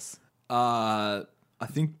 3 of us? I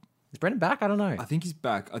think... Is Brendan back? I don't know. I think he's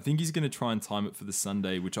back. I think he's going to try and time it for the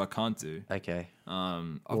Sunday, which I can't do. Okay.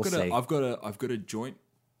 I've got a joint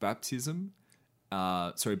baptism.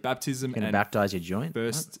 Baptism Gonna and baptize your joint?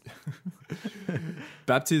 First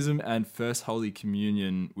baptism and first Holy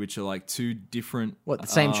Communion, which are like 2 different. What, the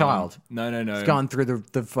same child? No. It's going through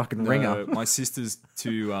the fucking ringer. My sister's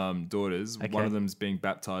 2 daughters. Okay. One of them's being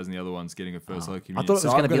baptized, and the other one's getting a first Holy Communion. I thought it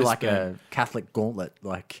was going to be like a Catholic gauntlet,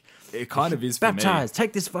 like. It kind of is for me. Baptized,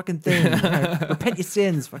 take this fucking thing. Repent your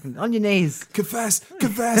sins, fucking on your knees. Confess. They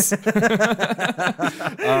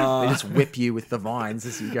just whip you with the vines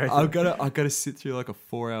as you go through. I've got to sit through like a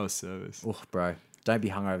 4-hour service. Oh, bro. Don't be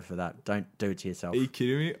hungover for that. Don't do it to yourself. Are you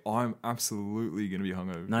kidding me? I'm absolutely going to be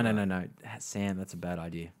hungover. No. Sam, that's a bad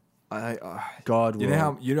idea. God You will know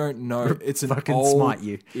how you don't know it's an fucking old, smite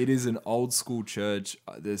you. It is an old school church.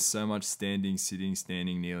 There's so much standing, sitting,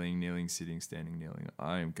 standing, kneeling, sitting, standing, kneeling.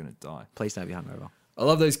 I am gonna die. Please don't be hungover. I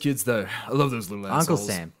love those kids though. I love those little assholes. Uncle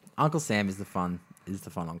Sam. Uncle Sam is the fun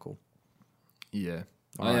uncle. Yeah,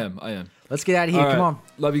 All I right. am. Let's get out of here. All right. Come on.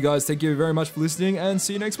 Love you guys. Thank you very much for listening, and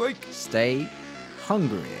see you next week. Stay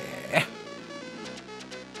hungry.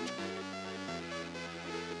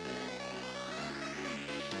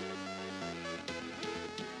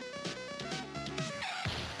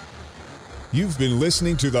 You've been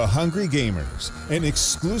listening to The Hungry Gamers, an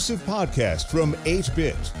exclusive podcast from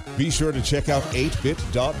 8-Bit. Be sure to check out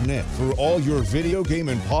 8bit.net for all your video game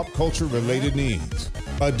and pop culture related needs.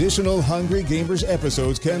 Additional Hungry Gamers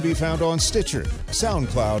episodes can be found on Stitcher,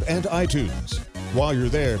 SoundCloud, and iTunes. While you're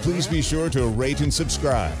there, please be sure to rate and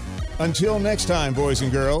subscribe. Until next time, boys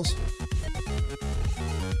and girls,